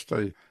there's just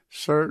a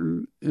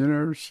certain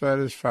inner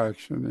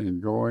satisfaction in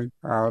going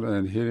out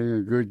and hitting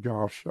a good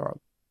golf shot.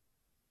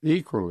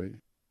 Equally,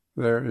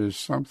 there is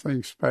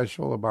something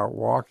special about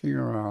walking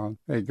around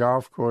a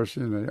golf course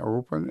in the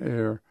open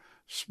air,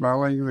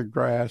 smelling the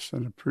grass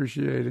and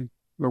appreciating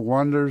the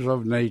wonders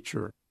of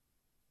nature.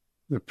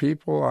 The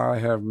people I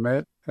have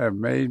met have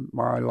made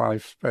my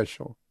life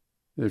special.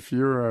 If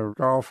you're a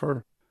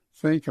golfer,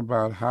 think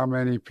about how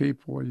many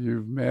people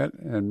you've met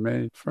and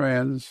made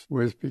friends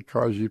with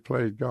because you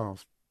played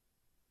golf.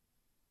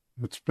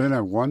 It's been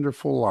a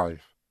wonderful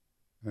life,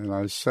 and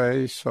I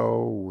say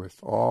so with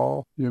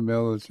all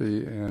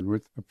humility and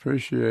with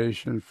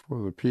appreciation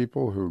for the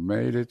people who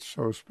made it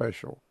so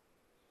special.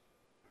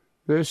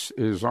 This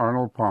is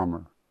Arnold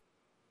Palmer.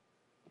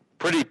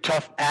 Pretty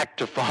tough act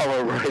to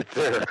follow right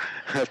there.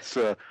 That's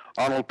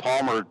Arnold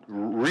Palmer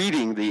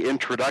reading the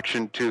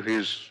introduction to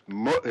his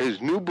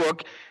new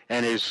book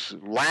and his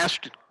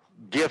last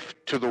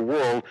gift to the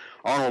world,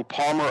 Arnold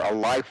Palmer, A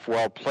Life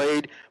Well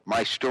Played,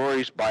 My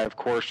Stories by, of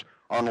course,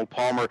 Arnold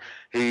Palmer.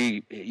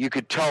 You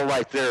could tell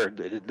right there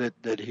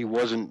that he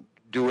wasn't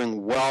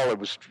doing well. It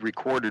was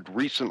recorded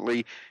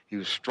recently. He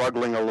was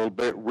struggling a little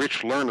bit. Rich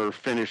Lerner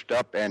finished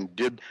up and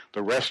did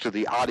the rest of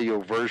the audio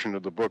version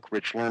of the book,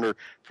 Rich Lerner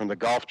from the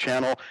Golf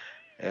Channel.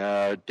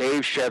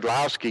 Dave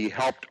Shedlowski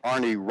helped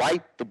Arnie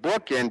write the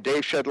book, and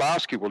Dave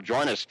Shedlowski will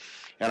join us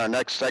in our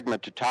next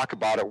segment to talk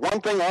about it.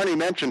 One thing Arnie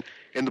mentioned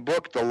in the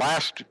book, the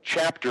last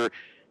chapter,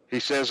 he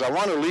says, I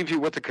want to leave you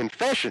with a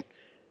confession.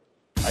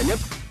 I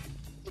never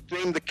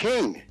became the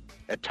king.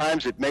 At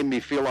times it made me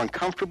feel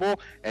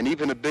uncomfortable and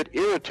even a bit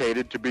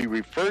irritated to be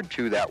referred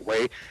to that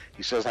way.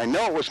 He says, I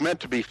know it was meant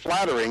to be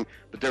flattering,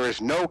 but there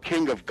is no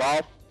king of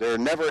golf. There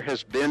never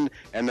has been,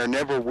 and there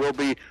never will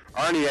be.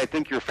 Arnie, I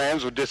think your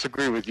fans would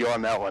disagree with you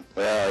on that one.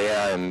 Well,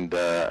 yeah, and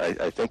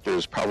I think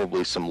there's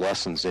probably some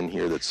lessons in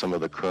here that some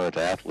of the current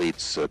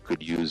athletes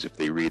could use if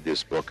they read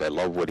this book. I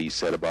love what he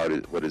said about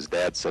it, what his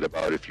dad said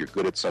about it. If you're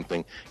good at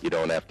something, you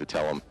don't have to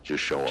tell them,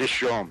 just show them. Just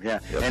show them, yeah.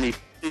 Yep. And he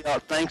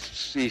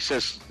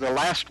says, the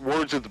last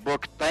words of the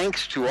book,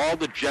 thanks to all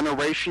the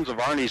generations of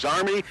Arnie's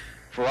Army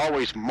for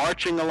always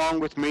marching along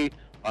with me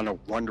on a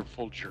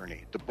wonderful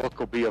journey. The book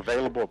will be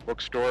available at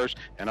bookstores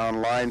and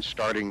online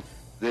starting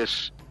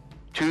this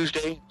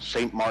Tuesday,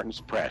 St. Martin's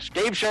Press.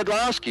 Dave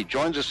Shedlowski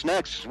joins us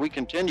next as we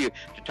continue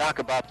to talk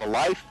about the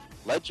life,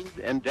 legend,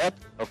 and death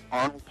of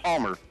Arnold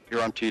Palmer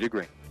here on Tee to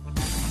Green.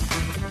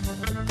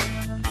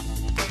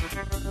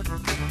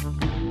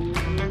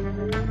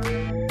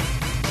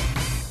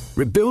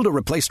 Rebuild or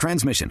replace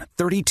transmission,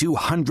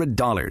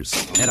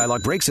 $3,200.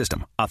 Anti-lock brake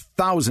system,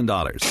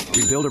 $1,000.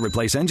 Rebuild or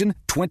replace engine,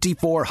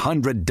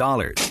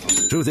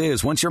 $2,400. Truth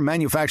is, once your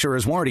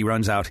manufacturer's warranty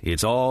runs out,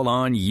 it's all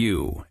on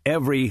you.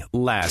 Every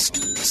last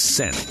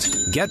cent.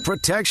 Get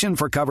protection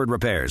for covered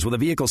repairs with a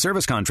vehicle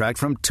service contract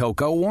from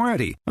Toco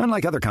Warranty.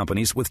 Unlike other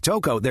companies, with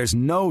Toco, there's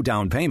no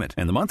down payment,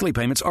 and the monthly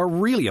payments are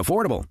really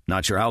affordable.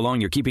 Not sure how long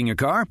you're keeping your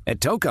car? At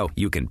Toco,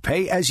 you can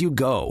pay as you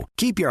go.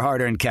 Keep your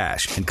hard-earned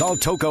cash and call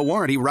Toco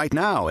Warranty right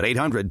now at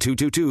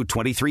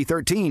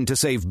 800-222-2313 to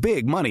save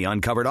big money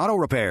on covered auto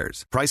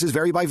repairs. Prices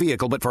vary by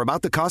vehicle, but for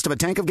about the cost of a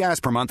tank of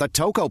gas per month, a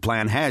Toco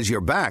plan has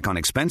your back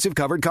on expensive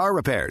covered car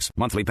repairs.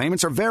 Monthly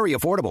payments are very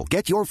affordable.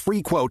 Get your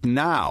free quote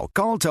now.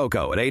 Call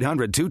Toco at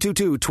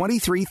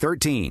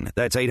 800-222-2313.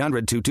 That's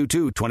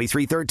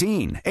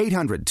 800-222-2313.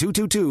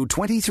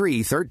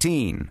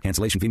 800-222-2313.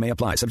 Cancellation fee may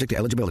apply. Subject to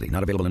eligibility.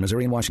 Not available in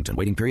Missouri and Washington.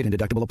 Waiting period and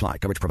deductible apply.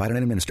 Coverage provided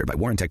and administered by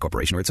Warrantech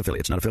Corporation or its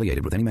affiliates. Not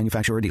affiliated with any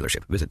manufacturer or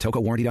dealership. Visit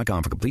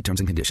TocoWarranty.com for complete terms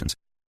and conditions.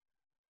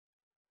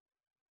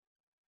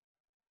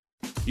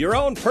 Your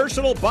own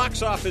personal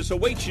box office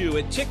awaits you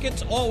at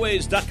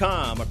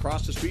TicketsAlways.com,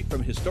 across the street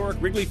from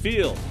historic Wrigley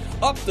Field.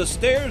 Up the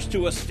stairs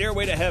to a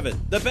stairway to heaven.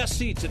 The best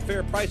seats at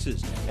fair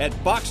prices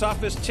at Box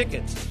Office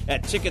Tickets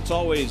at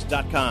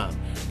TicketsAlways.com.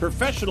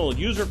 Professional,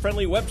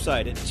 user-friendly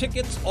website at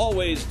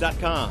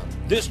TicketsAlways.com.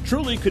 This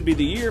truly could be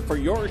the year for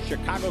your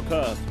Chicago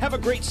Cubs. Have a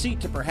great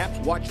seat to perhaps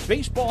watch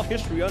baseball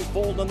history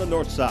unfold on the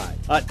north side.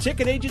 A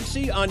ticket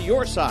agency on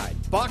your side.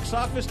 Box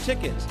Office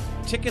Tickets.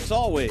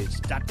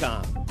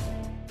 TicketsAlways.com.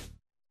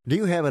 Do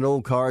you have an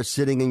old car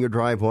sitting in your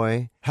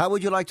driveway? How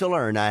would you like to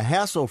learn a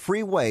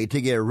hassle-free way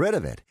to get rid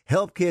of it,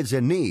 help kids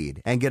in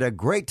need, and get a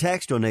great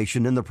tax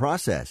donation in the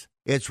process?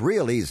 It's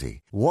real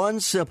easy.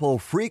 One simple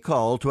free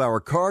call to our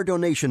car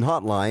donation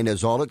hotline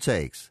is all it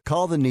takes.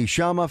 Call the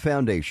Neshama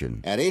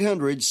Foundation at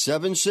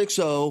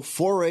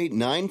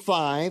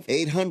 800-760-4895,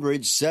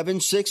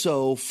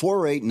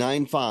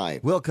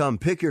 800-760-4895. We'll come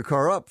pick your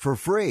car up for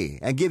free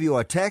and give you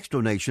a tax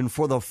donation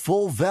for the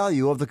full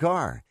value of the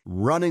car,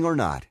 running or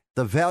not.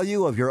 The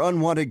value of your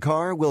unwanted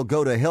car will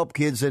go to help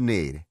kids in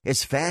need.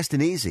 It's fast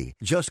and easy.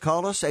 Just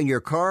call us and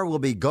your car will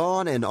be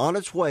gone and on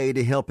its way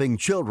to helping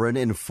children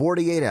in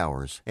 48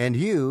 hours. And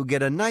you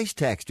get a nice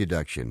tax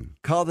deduction.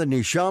 Call the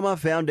Neshama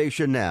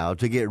Foundation now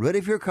to get rid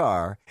of your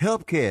car,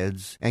 help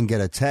kids, and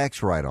get a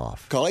tax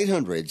write-off. Call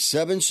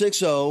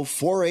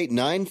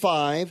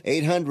 800-760-4895,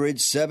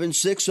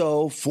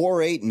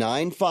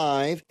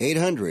 800-760-4895,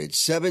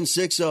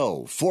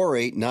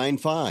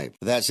 800-760-4895.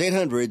 That's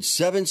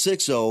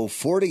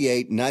 800-760-4895. Here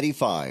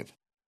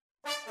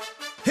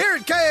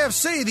at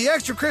KFC, the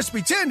Extra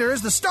Crispy Tender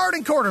is the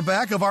starting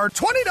quarterback of our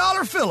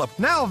 $20 Phillip.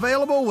 Now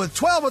available with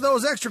 12 of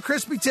those Extra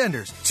Crispy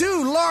Tenders,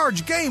 2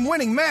 large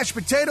game-winning mashed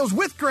potatoes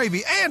with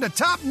gravy, and a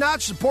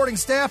top-notch supporting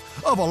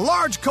staff of a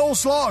large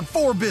coleslaw and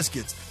 4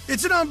 biscuits.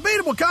 It's an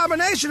unbeatable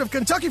combination of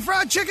Kentucky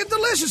Fried Chicken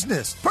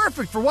deliciousness.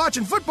 Perfect for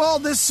watching football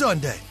this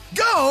Sunday.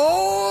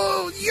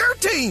 Go your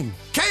team!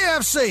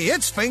 KFC,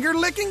 it's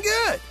finger-licking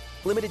good.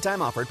 Limited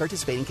time offer at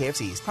participating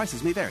KFCs.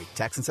 Prices may vary.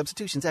 Tax and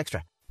substitutions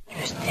extra.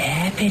 Just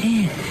tap it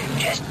in.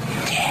 Just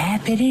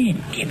tap it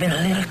in. Give it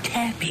a little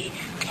tappy.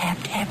 Tap,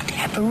 tap,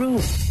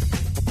 tap-a-roo.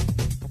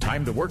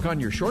 Time to work on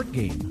your short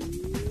game.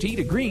 Tee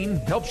to Green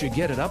helps you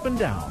get it up and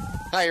down.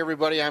 Hi,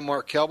 everybody. I'm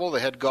Mark Kelble, the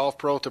head golf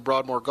pro at the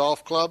Broadmoor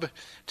Golf Club.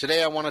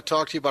 Today I want to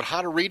talk to you about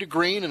how to read a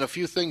green and a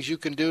few things you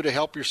can do to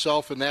help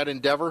yourself in that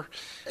endeavor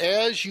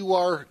as you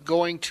are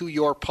going to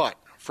your putt.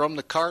 From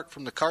the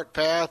cart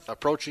path,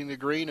 approaching the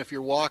green if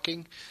you're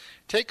walking,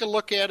 take a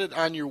look at it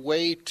on your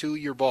way to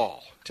your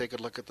ball. Take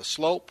a look at the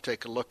slope,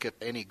 take a look at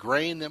any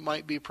grain that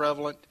might be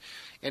prevalent,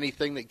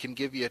 anything that can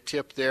give you a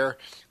tip there.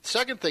 The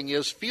second thing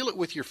is feel it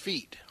with your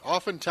feet.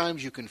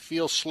 Oftentimes you can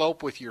feel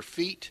slope with your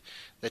feet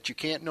that you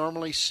can't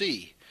normally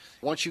see.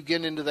 Once you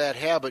get into that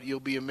habit, you'll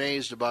be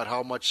amazed about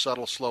how much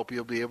subtle slope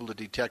you'll be able to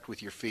detect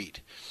with your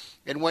feet.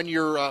 And when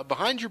you're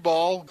behind your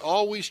ball,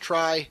 always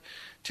try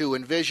to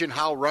envision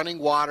how running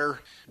water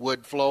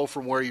would flow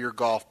from where your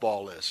golf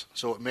ball is.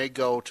 So it may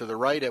go to the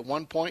right at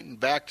one point and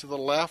back to the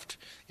left.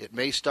 It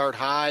may start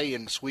high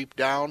and sweep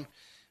down.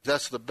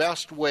 That's the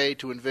best way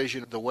to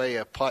envision the way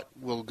a putt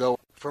will go.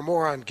 For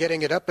more on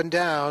getting it up and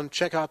down,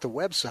 check out the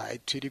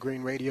website,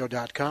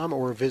 tdgreenradio.com,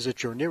 or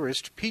visit your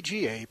nearest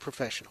PGA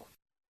professional.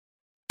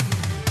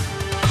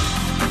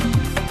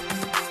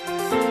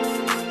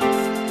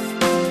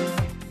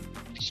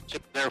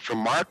 Tip there from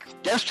Mark.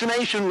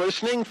 Destination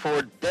listening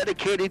for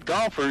dedicated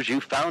golfers. You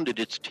found it.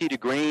 It's Tee to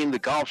Green, the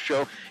golf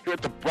show here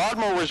at the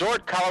Broadmoor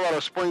Resort, Colorado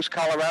Springs,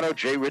 Colorado.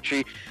 Jay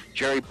Ritchie,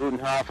 Jerry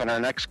Budenhoff, and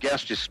our next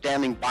guest is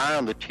standing by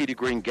on the Tee to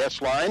Green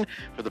guest line.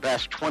 For the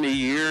past 20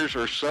 years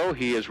or so,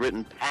 he has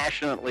written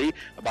passionately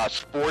about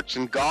sports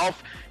and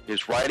golf.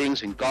 His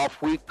writings in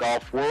Golf Week,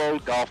 Golf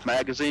World, Golf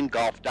Magazine,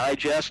 Golf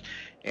Digest.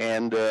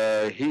 And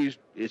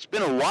it's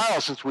been a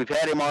while since we've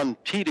had him on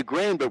Tee to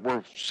Green, but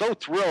we're so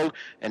thrilled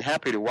and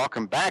happy to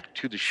welcome back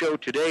to the show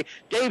today,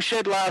 Dave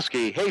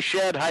Shedlowski. Hey,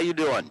 Shed, how you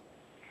doing?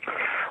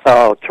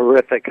 Oh,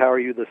 terrific. How are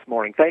you this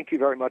morning? Thank you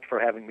very much for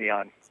having me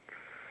on.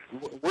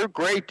 We're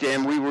great,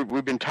 Dan.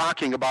 We've been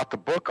talking about the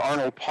book,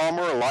 Arnold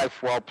Palmer, A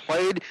Life Well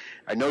Played.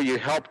 I know you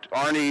helped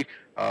Arnie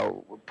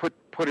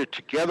put it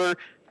together.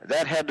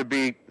 That had to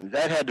be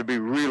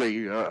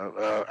really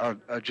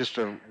just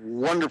a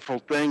wonderful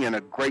thing and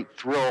a great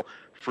thrill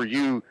for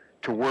you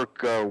to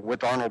work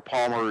with Arnold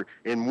Palmer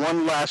in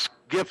one last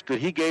gift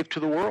that he gave to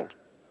the world.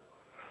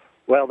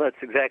 Well, that's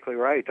exactly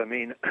right. I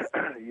mean,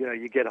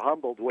 you get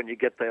humbled when you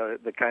get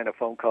the kind of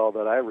phone call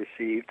that I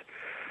received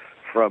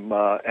from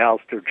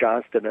Alistair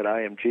Johnston at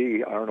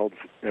IMG, Arnold's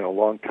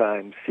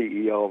longtime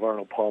CEO of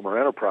Arnold Palmer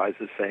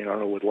Enterprises, saying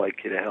Arnold would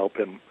like you to help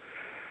him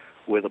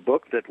with a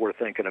book that we're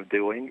thinking of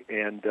doing.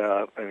 And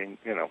I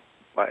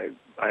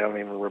don't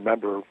even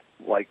remember,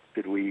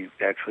 did we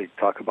actually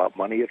talk about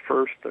money at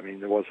first? I mean,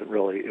 there wasn't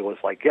really. It was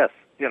like, yes,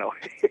 Yeah,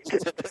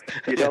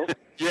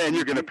 and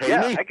you're going to pay me?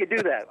 Yeah, I could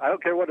do that. I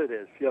don't care what it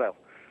is,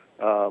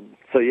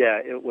 So yeah,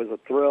 it was a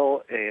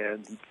thrill,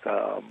 and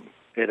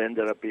it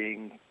ended up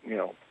being,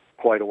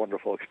 quite a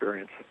wonderful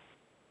experience.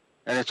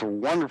 And it's a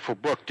wonderful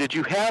book. Did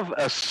you have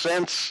a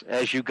sense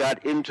as you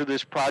got into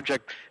this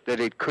project that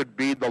it could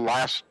be the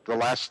last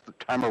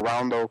time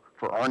around, though,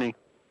 for Arnie?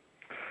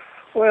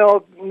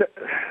 Well,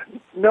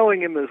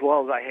 knowing him as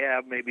well as I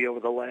have, maybe over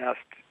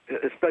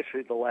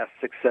especially the last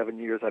 6-7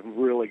 years, I've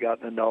really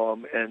gotten to know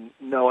him, and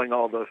knowing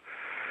all the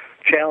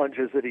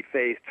challenges that he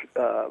faced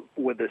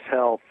with his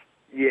health,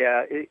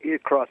 yeah,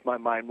 it crossed my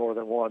mind more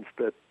than once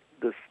that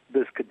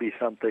this could be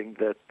something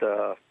that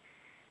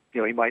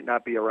he might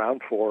not be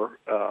around for.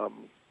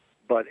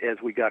 But as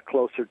we got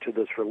closer to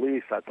this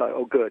release, I thought,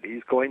 oh, good,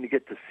 he's going to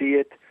get to see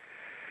it.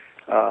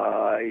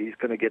 He's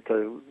going to get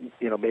to,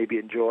 maybe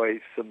enjoy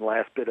some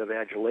last bit of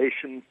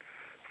adulation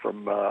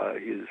from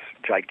his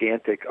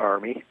gigantic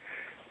army.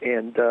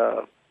 And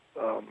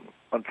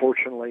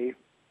unfortunately,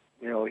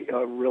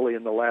 really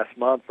in the last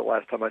month, the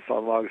last time I saw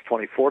him, August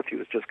 24th, he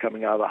was just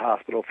coming out of the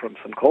hospital from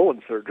some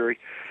colon surgery.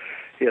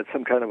 He had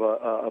some kind of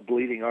a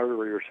bleeding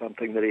artery or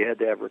something that he had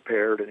to have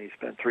repaired, and he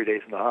spent 3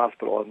 days in the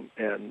hospital.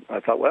 And I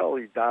thought, well,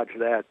 he dodged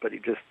that, but he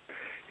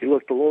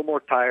looked a little more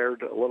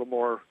tired, a little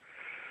more,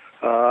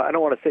 I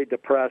don't want to say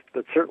depressed,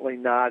 but certainly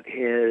not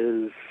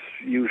his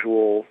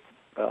usual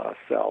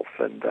self.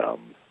 And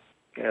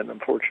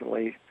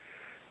unfortunately,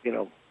 he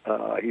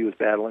was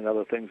battling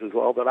other things as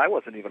well that I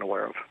wasn't even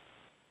aware of.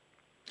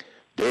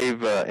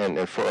 Dave,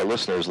 and for our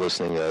listeners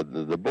listening,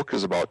 the book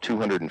is about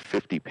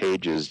 250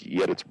 pages,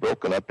 yet it's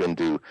broken up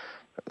into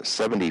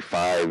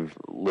 75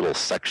 little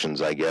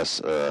sections, I guess,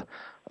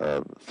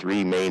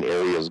 3 main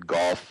areas: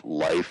 golf,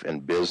 life,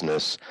 and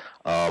business.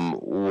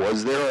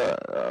 Was there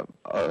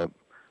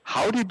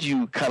how did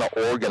you kind of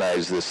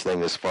organize this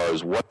thing as far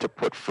as what to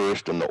put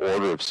first in the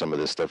order of some of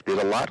this stuff? Did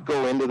a lot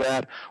go into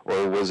that,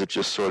 or was it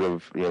just sort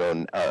of,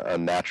 a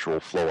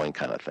natural flowing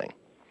kind of thing?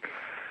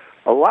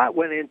 A lot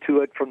went into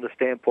it from the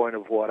standpoint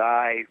of what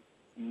I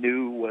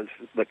knew was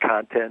the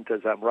content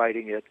as I'm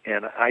writing it,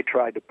 and I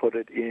tried to put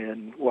it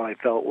in what I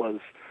felt was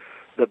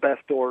the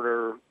best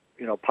order,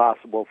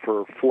 possible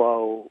for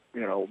flow,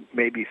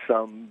 maybe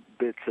some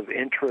bits of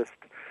interest.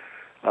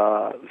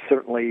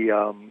 Certainly,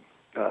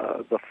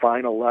 the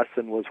final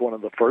lesson was one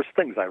of the first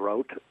things I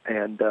wrote,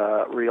 and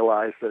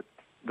realized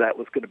that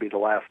was going to be the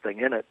last thing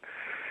in it.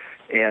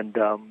 And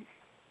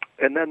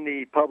then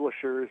the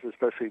publishers,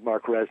 especially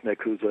Mark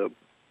Resnick, who's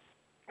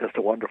just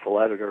a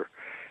wonderful editor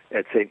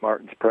at St.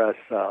 Martin's Press,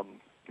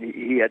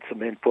 he had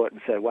some input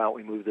and said, why don't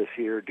we move this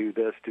here, do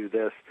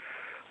this.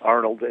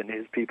 Arnold and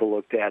his people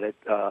looked at it.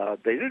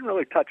 They didn't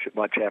really touch it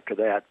much after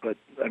that, but,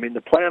 I mean,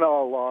 the plan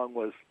all along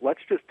was,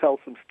 let's just tell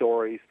some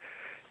stories.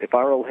 If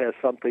Arnold has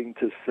something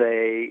to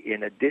say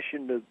in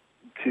addition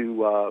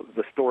to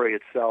the story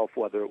itself,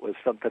 whether it was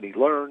something he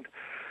learned,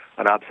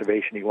 an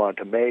observation he wanted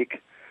to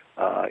make,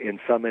 in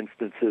some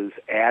instances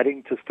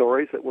adding to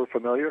stories that were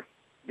familiar,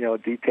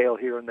 detail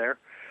here and there,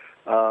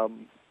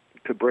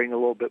 to bring a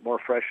little bit more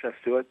freshness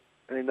to it.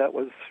 I mean, that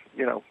was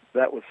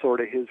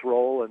sort of his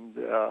role, and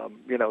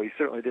he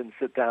certainly didn't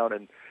sit down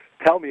and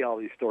tell me all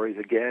these stories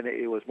again.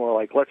 It was more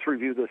like, let's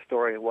review this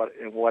story and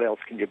what else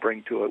can you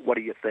bring to it? What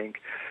do you think?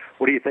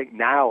 What do you think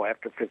now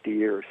after 50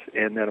 years?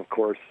 And then, of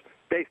course,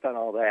 based on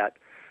all that,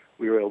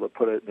 we were able to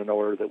put it in an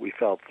order that we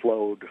felt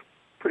flowed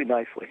pretty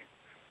nicely.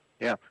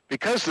 Yeah,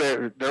 because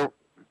they're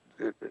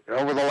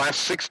over the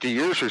last 60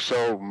 years or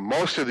so,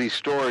 most of these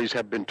stories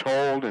have been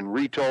told and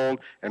retold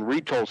and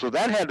retold. So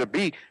that had to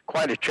be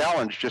quite a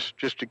challenge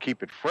just to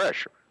keep it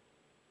fresh.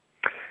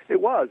 It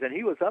was, and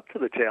he was up to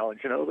the challenge.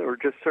 There were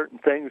just certain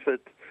things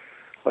that,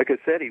 like I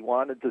said, he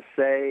wanted to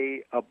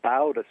say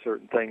about a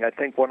certain thing. I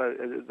think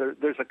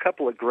there's a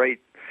couple of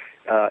great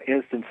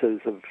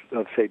instances of,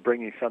 say,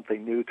 bringing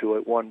something new to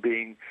it, one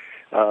being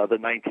the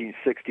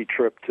 1960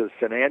 trip to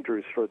St.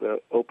 Andrews for the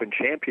Open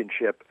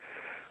Championship,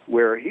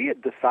 where he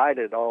had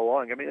decided all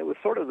along. I mean, it was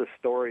sort of the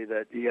story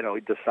that, he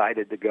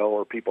decided to go,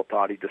 or people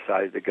thought he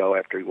decided to go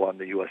after he won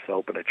the U.S.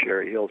 Open at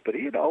Cherry Hills, but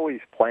he had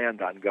always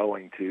planned on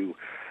going to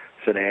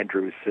St.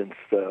 Andrews since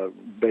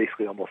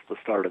basically almost the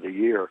start of the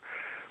year.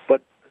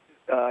 But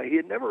he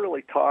had never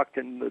really talked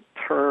in the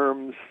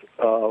terms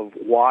of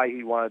why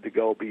he wanted to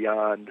go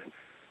beyond,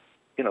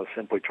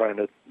 simply trying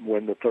to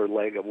win the third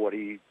leg of what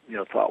he,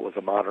 thought was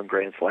a modern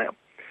Grand Slam.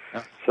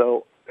 Yeah.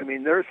 So, I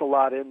mean, there's a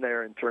lot in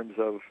there in terms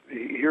of,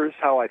 here's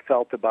how I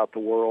felt about the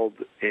world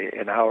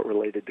and how it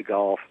related to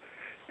golf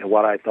and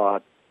what I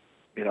thought,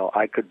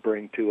 I could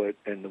bring to it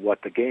and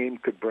what the game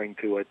could bring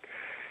to it.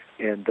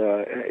 And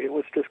it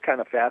was just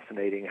kind of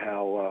fascinating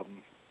how,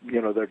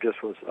 there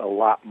just was a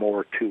lot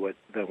more to it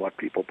than what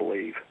people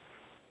believe.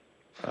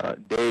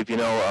 Dave,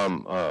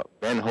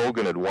 Ben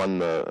Hogan had won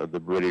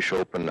the British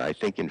Open, I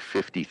think in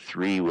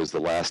 '53 was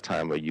the last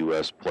time a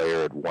U.S.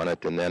 player had won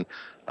it. And then,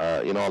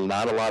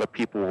 not a lot of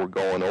people were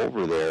going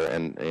over there,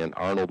 and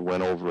Arnold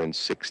went over in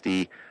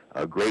 '60.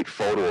 A great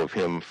photo of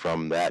him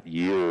from that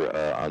year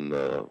on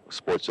the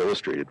Sports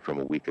Illustrated from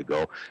a week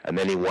ago. And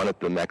then he won it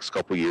the next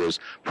couple of years.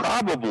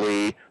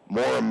 Probably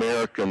more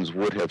Americans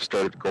would have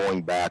started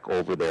going back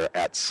over there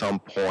at some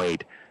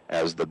point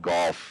as the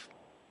golf,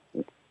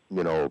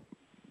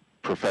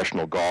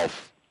 professional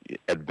golf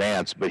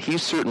advanced. But he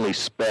certainly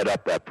sped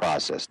up that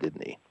process,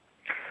 didn't he?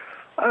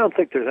 I don't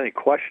think there's any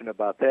question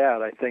about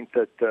that. I think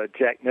that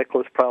Jack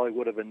Nicklaus probably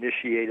would have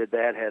initiated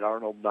that had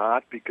Arnold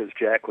not, because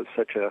Jack was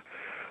such a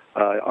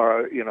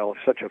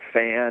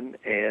fan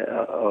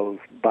of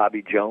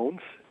Bobby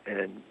Jones,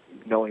 and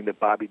knowing that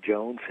Bobby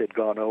Jones had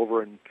gone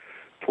over and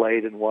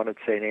played and won at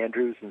St.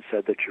 Andrews and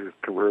said that your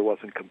career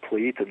wasn't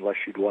complete unless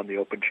you'd won the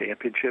Open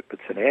Championship at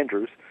St.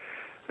 Andrews.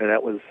 And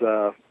that was,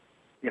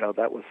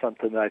 that was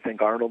something that I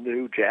think Arnold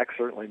knew. Jack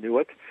certainly knew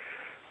it.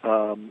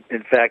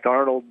 In fact,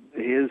 Arnold,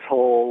 his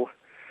whole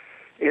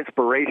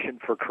inspiration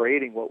for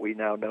creating what we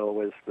now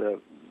know as the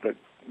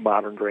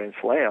modern Grand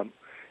Slam,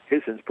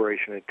 his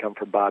inspiration had come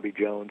from Bobby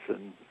Jones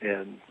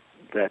and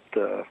that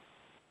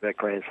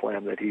Grand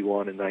Slam that he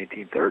won in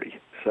 1930.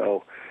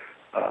 So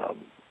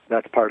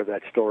that's part of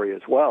that story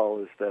as well,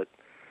 is that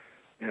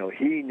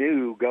he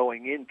knew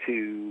going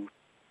into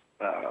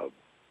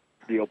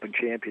the Open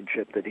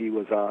Championship that he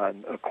was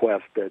on a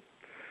quest that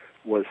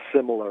was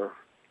similar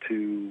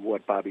to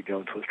what Bobby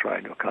Jones was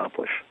trying to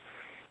accomplish.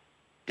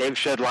 Dave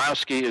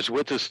Shedlowski is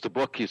with us. The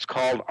book is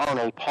called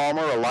Arnold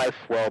Palmer, A Life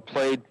Well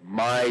Played,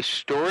 My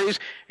Stories.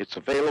 It's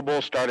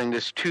available starting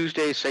this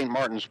Tuesday, St.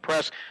 Martin's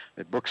Press,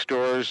 at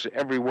bookstores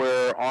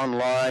everywhere,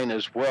 online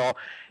as well.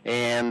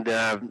 And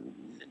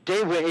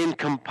Dave, in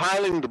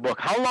compiling the book,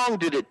 how long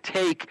did it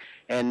take,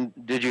 and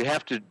did you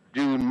have to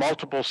do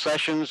multiple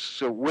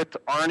sessions with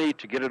Arnie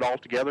to get it all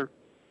together?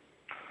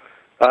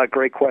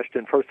 Great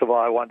question. First of all,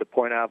 I wanted to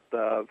point out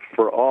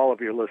for all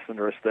of your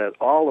listeners that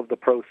all of the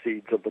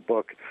proceeds of the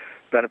book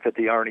benefit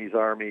the Arnie's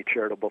Army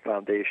Charitable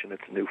Foundation.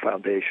 It's a new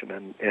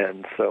foundation,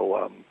 and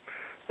so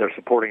they're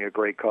supporting a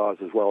great cause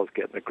as well as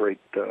getting a great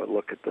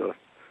look at the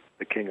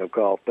King of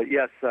Golf. But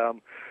yes,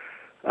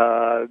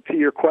 to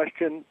your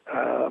question,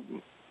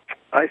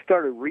 I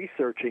started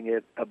researching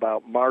it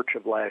about March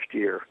of last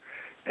year,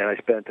 and I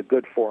spent a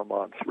good 4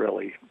 months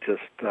really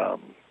just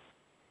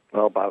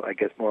about, I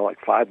guess, more like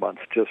 5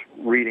 months, just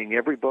reading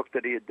every book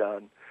that he had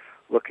done,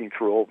 looking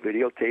through old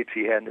videotapes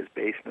he had in his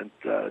basement,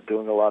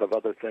 doing a lot of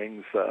other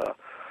things.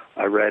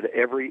 I read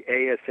every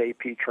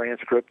ASAP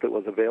transcript that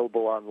was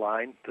available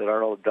online that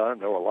Arnold had done.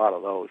 There were a lot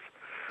of those.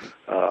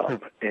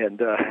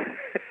 And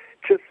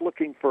just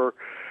looking for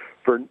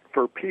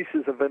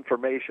pieces of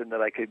information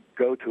that I could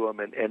go to him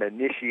and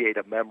initiate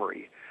a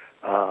memory.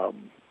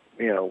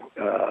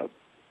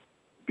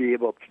 Be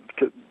able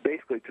to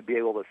basically to be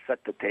able to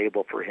set the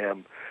table for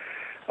him.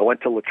 I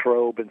went to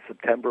Latrobe in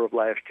September of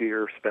last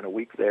year, spent a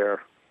week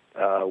there.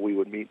 We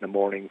would meet in the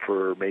morning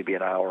for maybe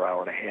an hour,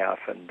 hour and a half,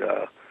 and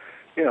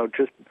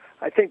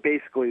I think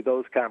basically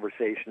those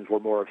conversations were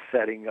more of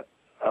setting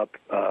up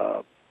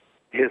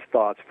his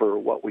thoughts for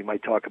what we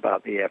might talk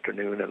about in the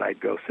afternoon, and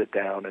I'd go sit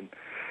down, and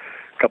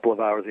a couple of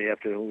hours in the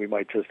afternoon we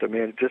might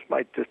it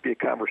might just be a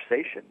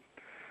conversation.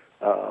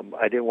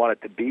 I didn't want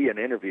it to be an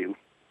interview.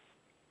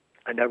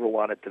 I never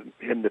wanted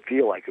him to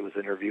feel like it was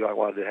an interview. I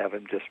wanted to have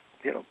him just,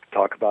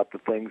 talk about the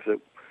things that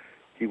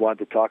he wanted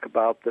to talk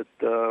about that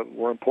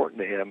were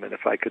important to him. And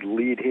if I could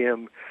lead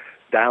him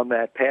down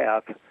that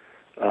path,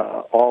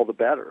 all the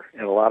better.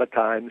 And a lot of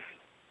times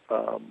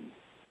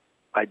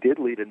I did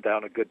lead him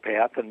down a good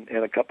path, and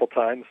a couple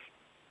times,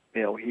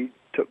 he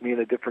took me in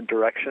a different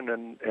direction,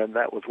 and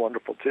that was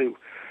wonderful too.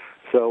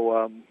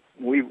 So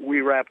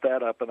we wrapped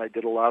that up, and I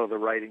did a lot of the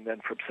writing then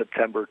from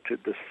September to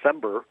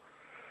December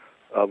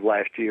of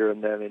last year,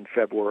 and then in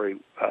February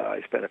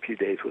I spent a few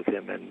days with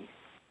him in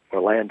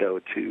Orlando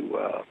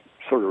to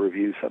sort of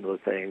review some of the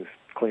things,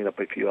 clean up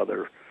a few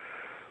other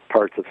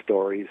parts of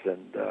stories,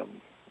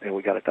 and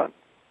we got it done.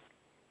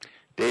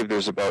 Dave,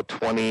 there's about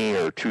 20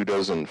 or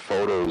 24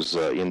 photos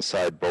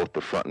inside both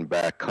the front and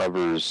back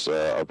covers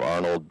of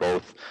Arnold,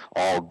 both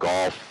all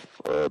golf,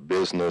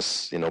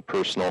 business,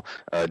 personal.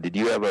 Did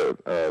you have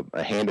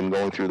a hand in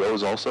going through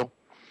those also?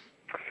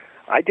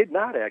 I did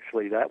not,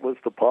 actually. That was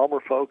the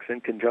Palmer folks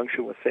in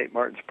conjunction with St.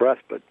 Martin's Press.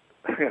 But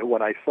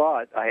when I saw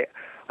it, I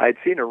had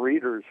seen a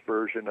reader's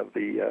version of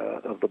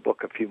the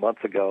book a few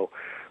months ago.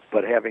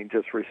 But having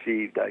just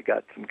received, I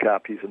got some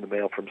copies in the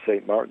mail from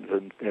St. Martin's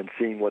and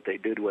seeing what they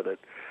did with it.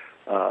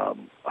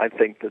 I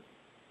think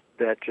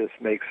that just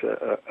makes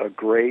a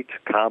great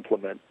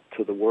compliment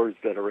to the words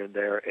that are in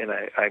there, and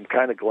I'm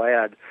kind of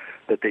glad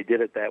that they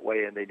did it that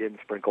way and they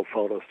didn't sprinkle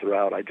photos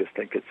throughout. I just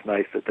think it's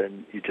nice that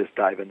then you just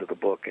dive into the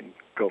book and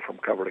go from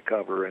cover to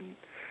cover, and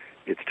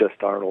it's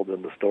just Arnold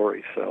and the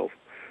story. So,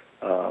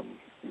 I'll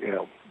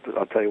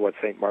tell you what,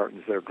 St.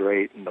 Martin's, they're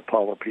great, and the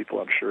Palmer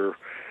people, I'm sure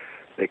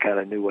they kind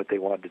of knew what they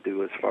wanted to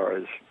do as far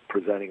as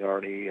presenting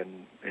Arnie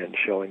and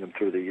showing him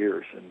through the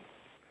years. And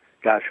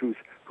gosh,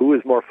 who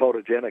is more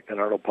photogenic than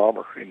Arnold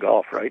Palmer in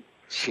golf, right?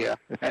 Yeah,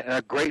 and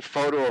a great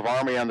photo of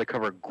Arnie on the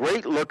cover.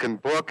 Great looking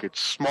book.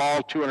 It's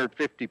small,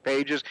 250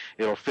 pages.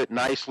 It'll fit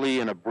nicely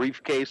in a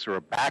briefcase or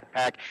a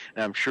backpack,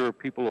 and I'm sure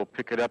people will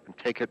pick it up and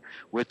take it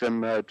with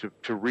them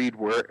to read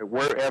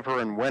wherever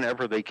and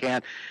whenever they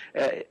can.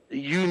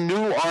 You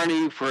knew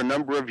Arnie for a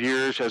number of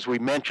years. As we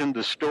mentioned,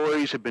 the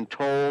stories have been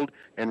told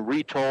and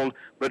retold,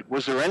 but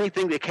was there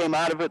anything that came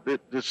out of it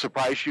that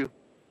surprised you?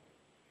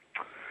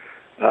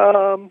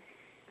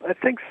 I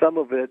think some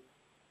of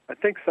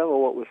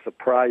what was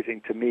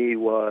surprising to me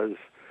was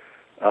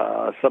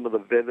some of the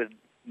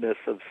vividness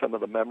of some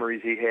of the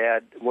memories he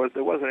had.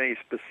 There wasn't any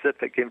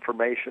specific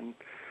information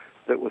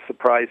that was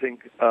surprising.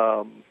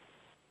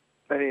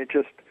 It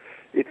just,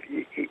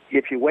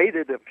 if you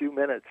waited a few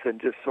minutes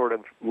and just sort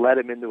of let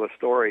him into a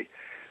story,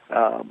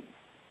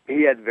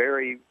 he had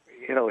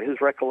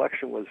his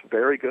recollection was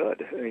very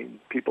good. I mean,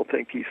 people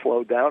think he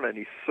slowed down, and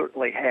he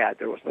certainly had.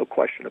 There was no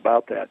question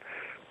about that.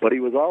 But he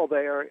was all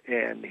there,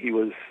 and he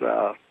was,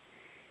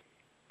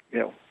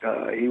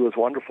 he was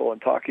wonderful in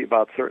talking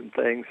about certain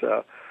things.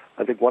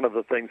 I think one of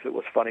the things that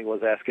was funny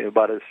was asking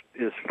about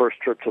his first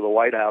trip to the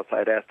White House.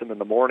 I'd asked him in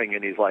the morning,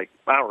 and he's like,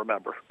 I don't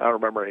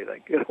remember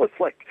anything. It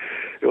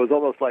was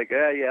almost like,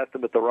 you asked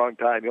him at the wrong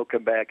time. He'll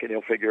come back and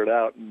he'll figure it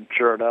out. And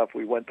sure enough,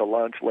 we went to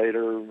lunch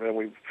later, and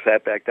we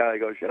sat back down. He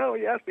goes, he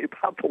asked me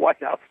about the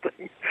White House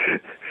thing.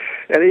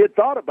 And he had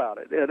thought about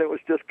it, and it was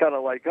just kind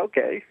of like,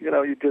 okay,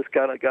 you just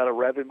kind of got to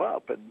rev him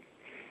up, and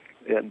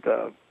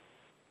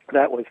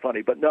that was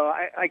funny. But no,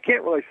 I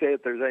can't really say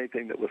that there's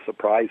anything that was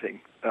surprising.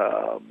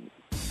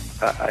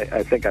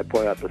 I think I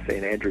point out the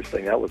St. Andrews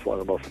thing. That was one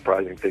of the most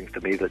surprising things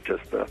to me, that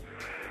just the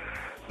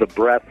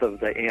breadth of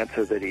the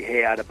answer that he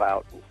had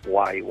about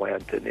why he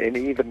went. And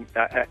even,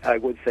 I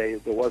would say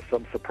there was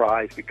some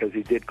surprise because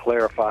he did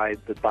clarify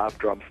the Bob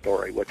Drum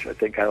story, which I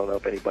don't know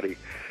if anybody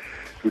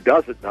who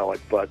doesn't know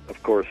it, but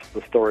of course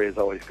the story has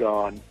always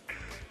gone,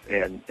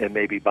 and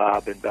maybe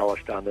Bob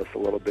embellished on this a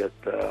little bit,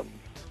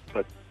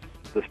 but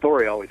the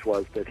story always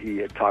was that he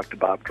had talked to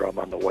Bob Drum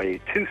on the way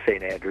to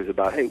St. Andrews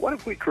about, hey, what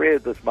if we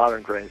created this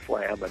modern Grand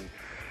Slam,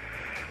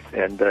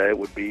 and it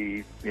would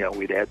be,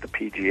 we'd add the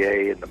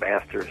PGA and the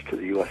Masters to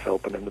the U.S.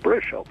 Open and the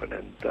British Open,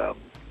 and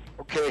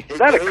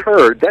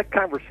that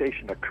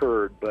conversation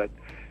occurred, but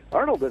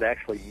Arnold had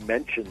actually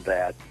mentioned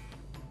that.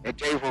 And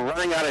Dave, we're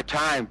running out of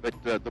time, but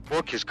the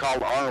book is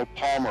called Arnold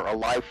Palmer, A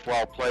Life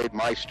Well Played,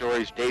 My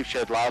Stories. Dave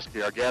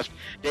Shedlowski, our guest.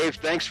 Dave,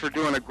 thanks for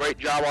doing a great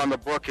job on the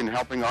book and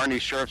helping Arnie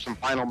share some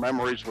final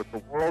memories with the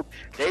world.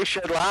 Dave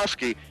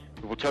Shedlowski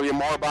will tell you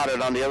more about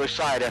it on the other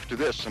side after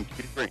this on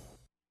Tee to Green.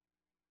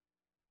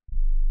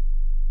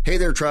 Hey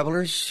there,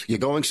 travelers. You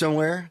going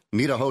somewhere?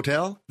 Need a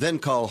hotel? Then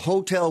call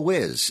Hotel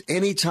Wiz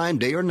anytime,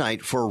 day or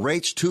night, for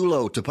rates too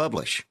low to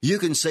publish. You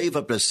can save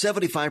up to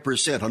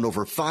 75% on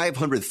over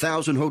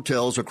 500,000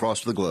 hotels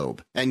across the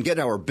globe and get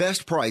our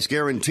best price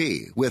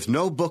guarantee with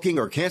no booking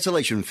or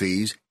cancellation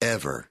fees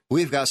ever.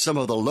 We've got some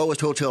of the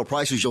lowest hotel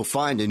prices you'll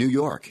find in New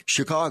York,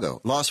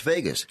 Chicago, Las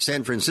Vegas,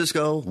 San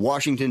Francisco,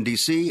 Washington,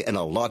 D.C., and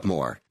a lot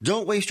more.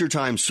 Don't waste your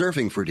time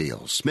surfing for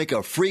deals. Make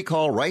a free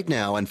call right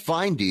now and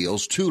find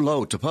deals too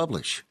low to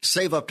publish. Advantage.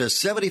 Save up to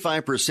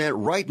 75%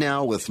 right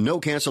now with no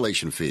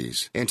cancellation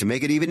fees. And to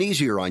make it even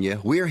easier on you,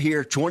 we're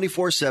here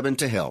 24/7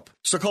 to help.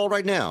 So call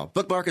right now.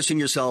 Bookmark us in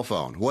your cell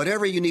phone.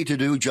 Whatever you need to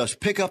do, just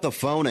pick up the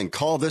phone and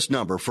call this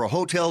number for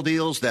hotel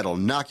deals that'll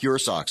knock your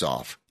socks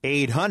off.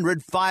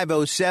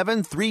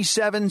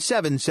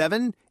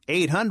 800-507-3777.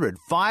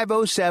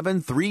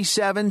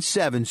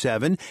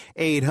 800-507-3777.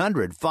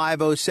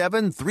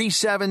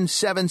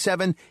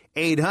 800-507-3777.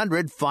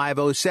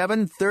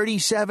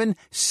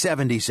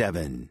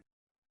 800-507-3777.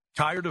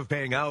 Tired of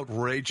paying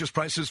outrageous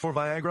prices for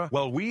Viagra?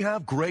 Well, we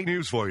have great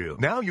news for you.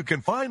 Now you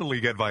can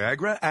finally get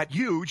Viagra at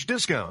huge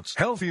discounts.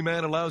 Healthy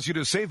Man allows you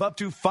to save up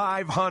to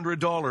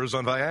 $500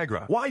 on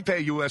Viagra. Why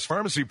pay U.S.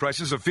 pharmacy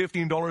prices of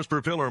 $15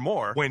 per pill or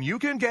more when you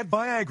can get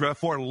Viagra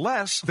for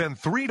less than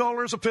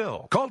 $3 a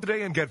pill? Call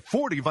today and get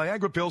 40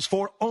 Viagra pills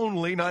for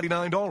only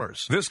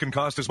 $99. This can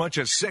cost as much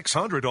as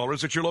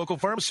 $600 at your local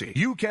pharmacy.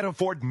 You can't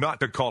afford not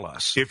to call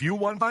us. If you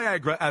want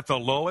Viagra at the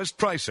lowest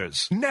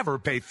prices, never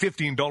pay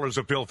 $15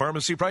 a pill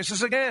pharmacy prices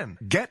again.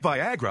 Get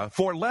Viagra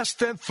for less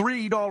than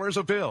 $3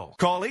 a pill.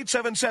 Call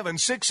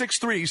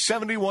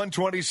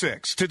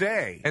 877-663-7126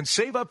 today and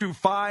save up to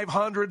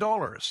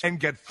 $500 and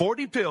get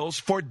 40 pills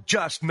for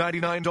just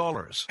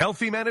 $99.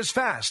 Healthy Man is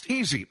fast,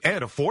 easy,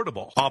 and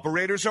affordable.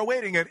 Operators are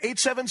waiting at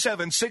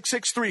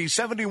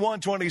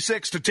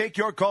 877-663-7126 to take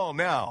your call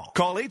now.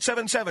 Call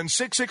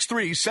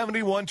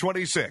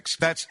 877-663-7126.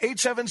 That's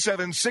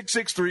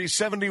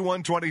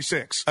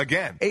 877-663-7126.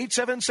 Again,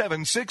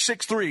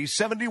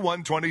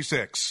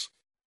 877-663-7126.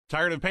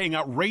 Tired of paying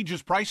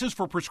outrageous prices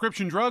for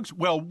prescription drugs?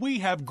 Well, we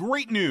have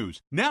great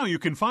news. Now you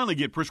can finally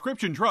get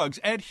prescription drugs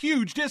at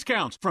huge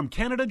discounts from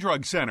Canada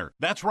Drug Center.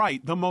 That's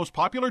right, the most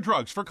popular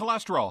drugs for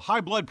cholesterol,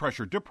 high blood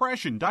pressure,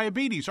 depression,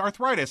 diabetes,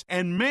 arthritis,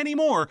 and many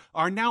more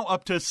are now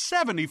up to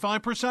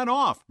 75%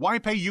 off. Why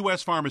pay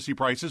U.S. pharmacy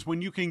prices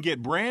when you can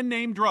get brand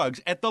name drugs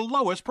at the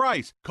lowest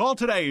price? Call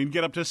today and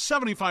get up to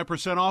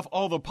 75% off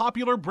all the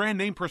popular brand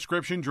name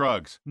prescription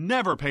drugs.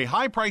 Never pay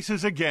high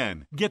prices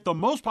again. Get the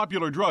most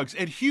popular drugs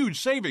at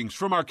huge savings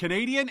from our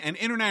Canadian and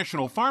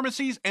international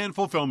pharmacies and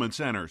fulfillment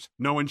centers.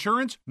 No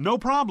insurance? No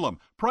problem.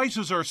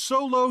 Prices are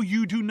so low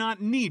you do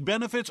not need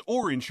benefits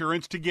or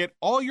insurance to get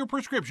all your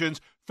prescriptions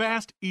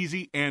fast,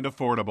 easy, and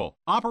affordable.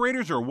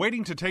 Operators are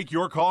waiting to take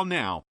your call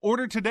now.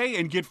 Order today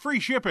and get free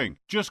shipping.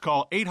 Just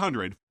call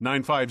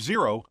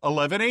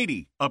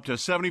 800-950-1180. Up to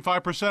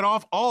 75%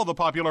 off all the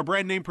popular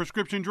brand name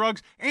prescription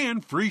drugs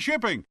and free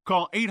shipping.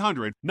 Call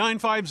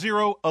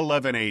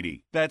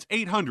 800-950-1180. That's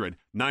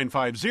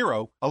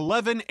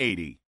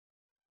 800-950-1180.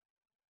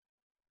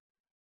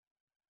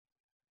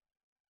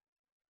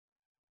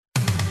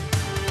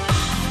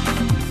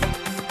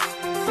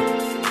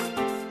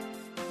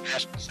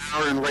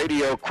 Hour in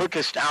radio,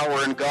 quickest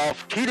hour in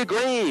golf. Tee to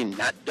Green,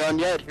 not done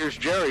yet. Here's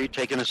Jerry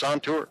taking us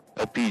on tour.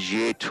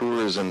 LPGA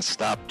Tour is in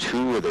stop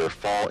 2 of their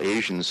Fall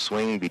Asian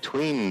Swing.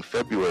 Between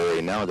February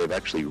and now, they've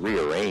actually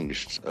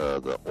rearranged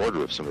the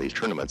order of some of these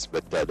tournaments.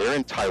 But they're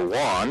in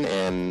Taiwan,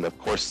 and of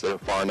course they're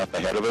far enough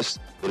ahead of us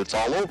that it's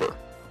all over.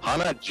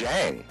 Hana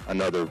Zhang,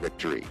 another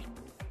victory.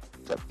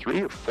 Is that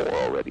 3 or 4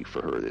 already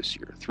for her this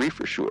year? 3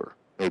 for sure,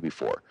 maybe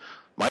 4.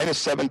 Minus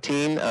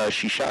 17,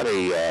 she shot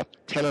a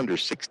 10 under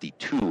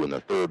 62 in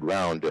the third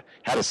round.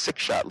 Had a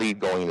 6-shot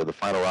lead going into the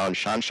final round.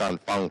 Shan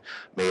Feng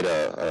made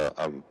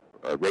a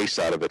race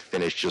out of it,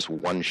 finished just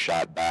 1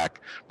 shot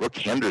back. Brooke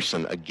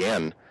Henderson,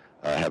 again,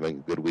 having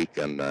a good week,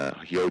 and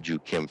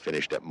Hyoju Kim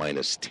finished at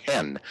minus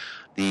 10.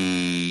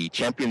 The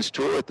Champions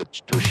Tour at the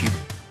Toshiba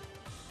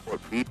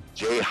beat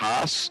Jay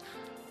Haas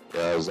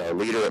as our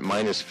leader at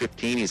minus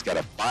 15. He's got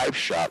a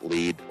 5-shot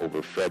lead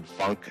over Fred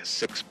Funk,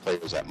 6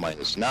 players at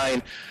minus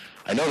 9.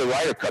 I know the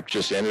Ryder Cup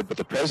just ended, but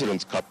the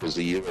President's Cup is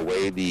a year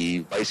away. The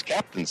vice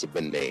captains have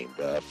been named.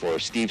 For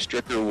Steve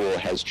Stricker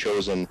has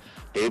chosen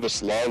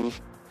Davis Love,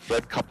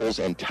 Fred Couples,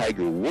 and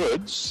Tiger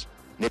Woods.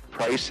 Nick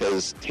Price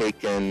has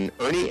taken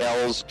Ernie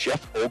Els,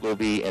 Jeff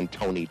Ogilvy, and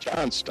Tony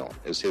Johnstone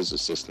as his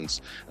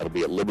assistants. That'll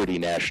be at Liberty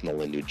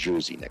National in New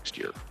Jersey next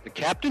year. The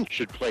captains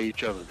should play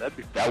each other. That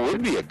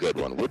would be a good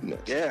one, wouldn't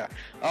it? Yeah.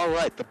 All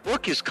right. The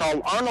book is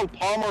called Arnold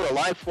Palmer, A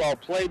Life Well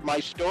Played, My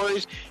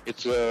Stories.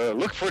 It's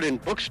look for it in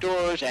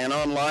bookstores and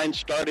online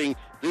starting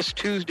this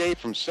Tuesday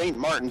from St.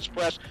 Martin's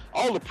Press.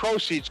 All the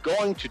proceeds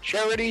going to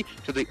charity,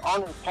 to the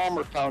Arnold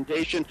Palmer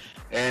Foundation,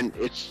 and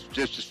it's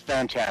just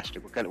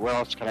fantastic. What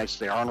else can I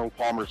say? Arnold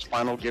Palmer's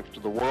final gift to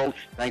the world.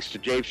 Thanks to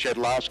Dave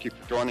Shedlowski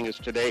for joining us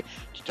today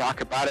to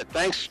talk about it.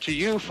 Thanks to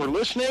you for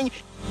listening.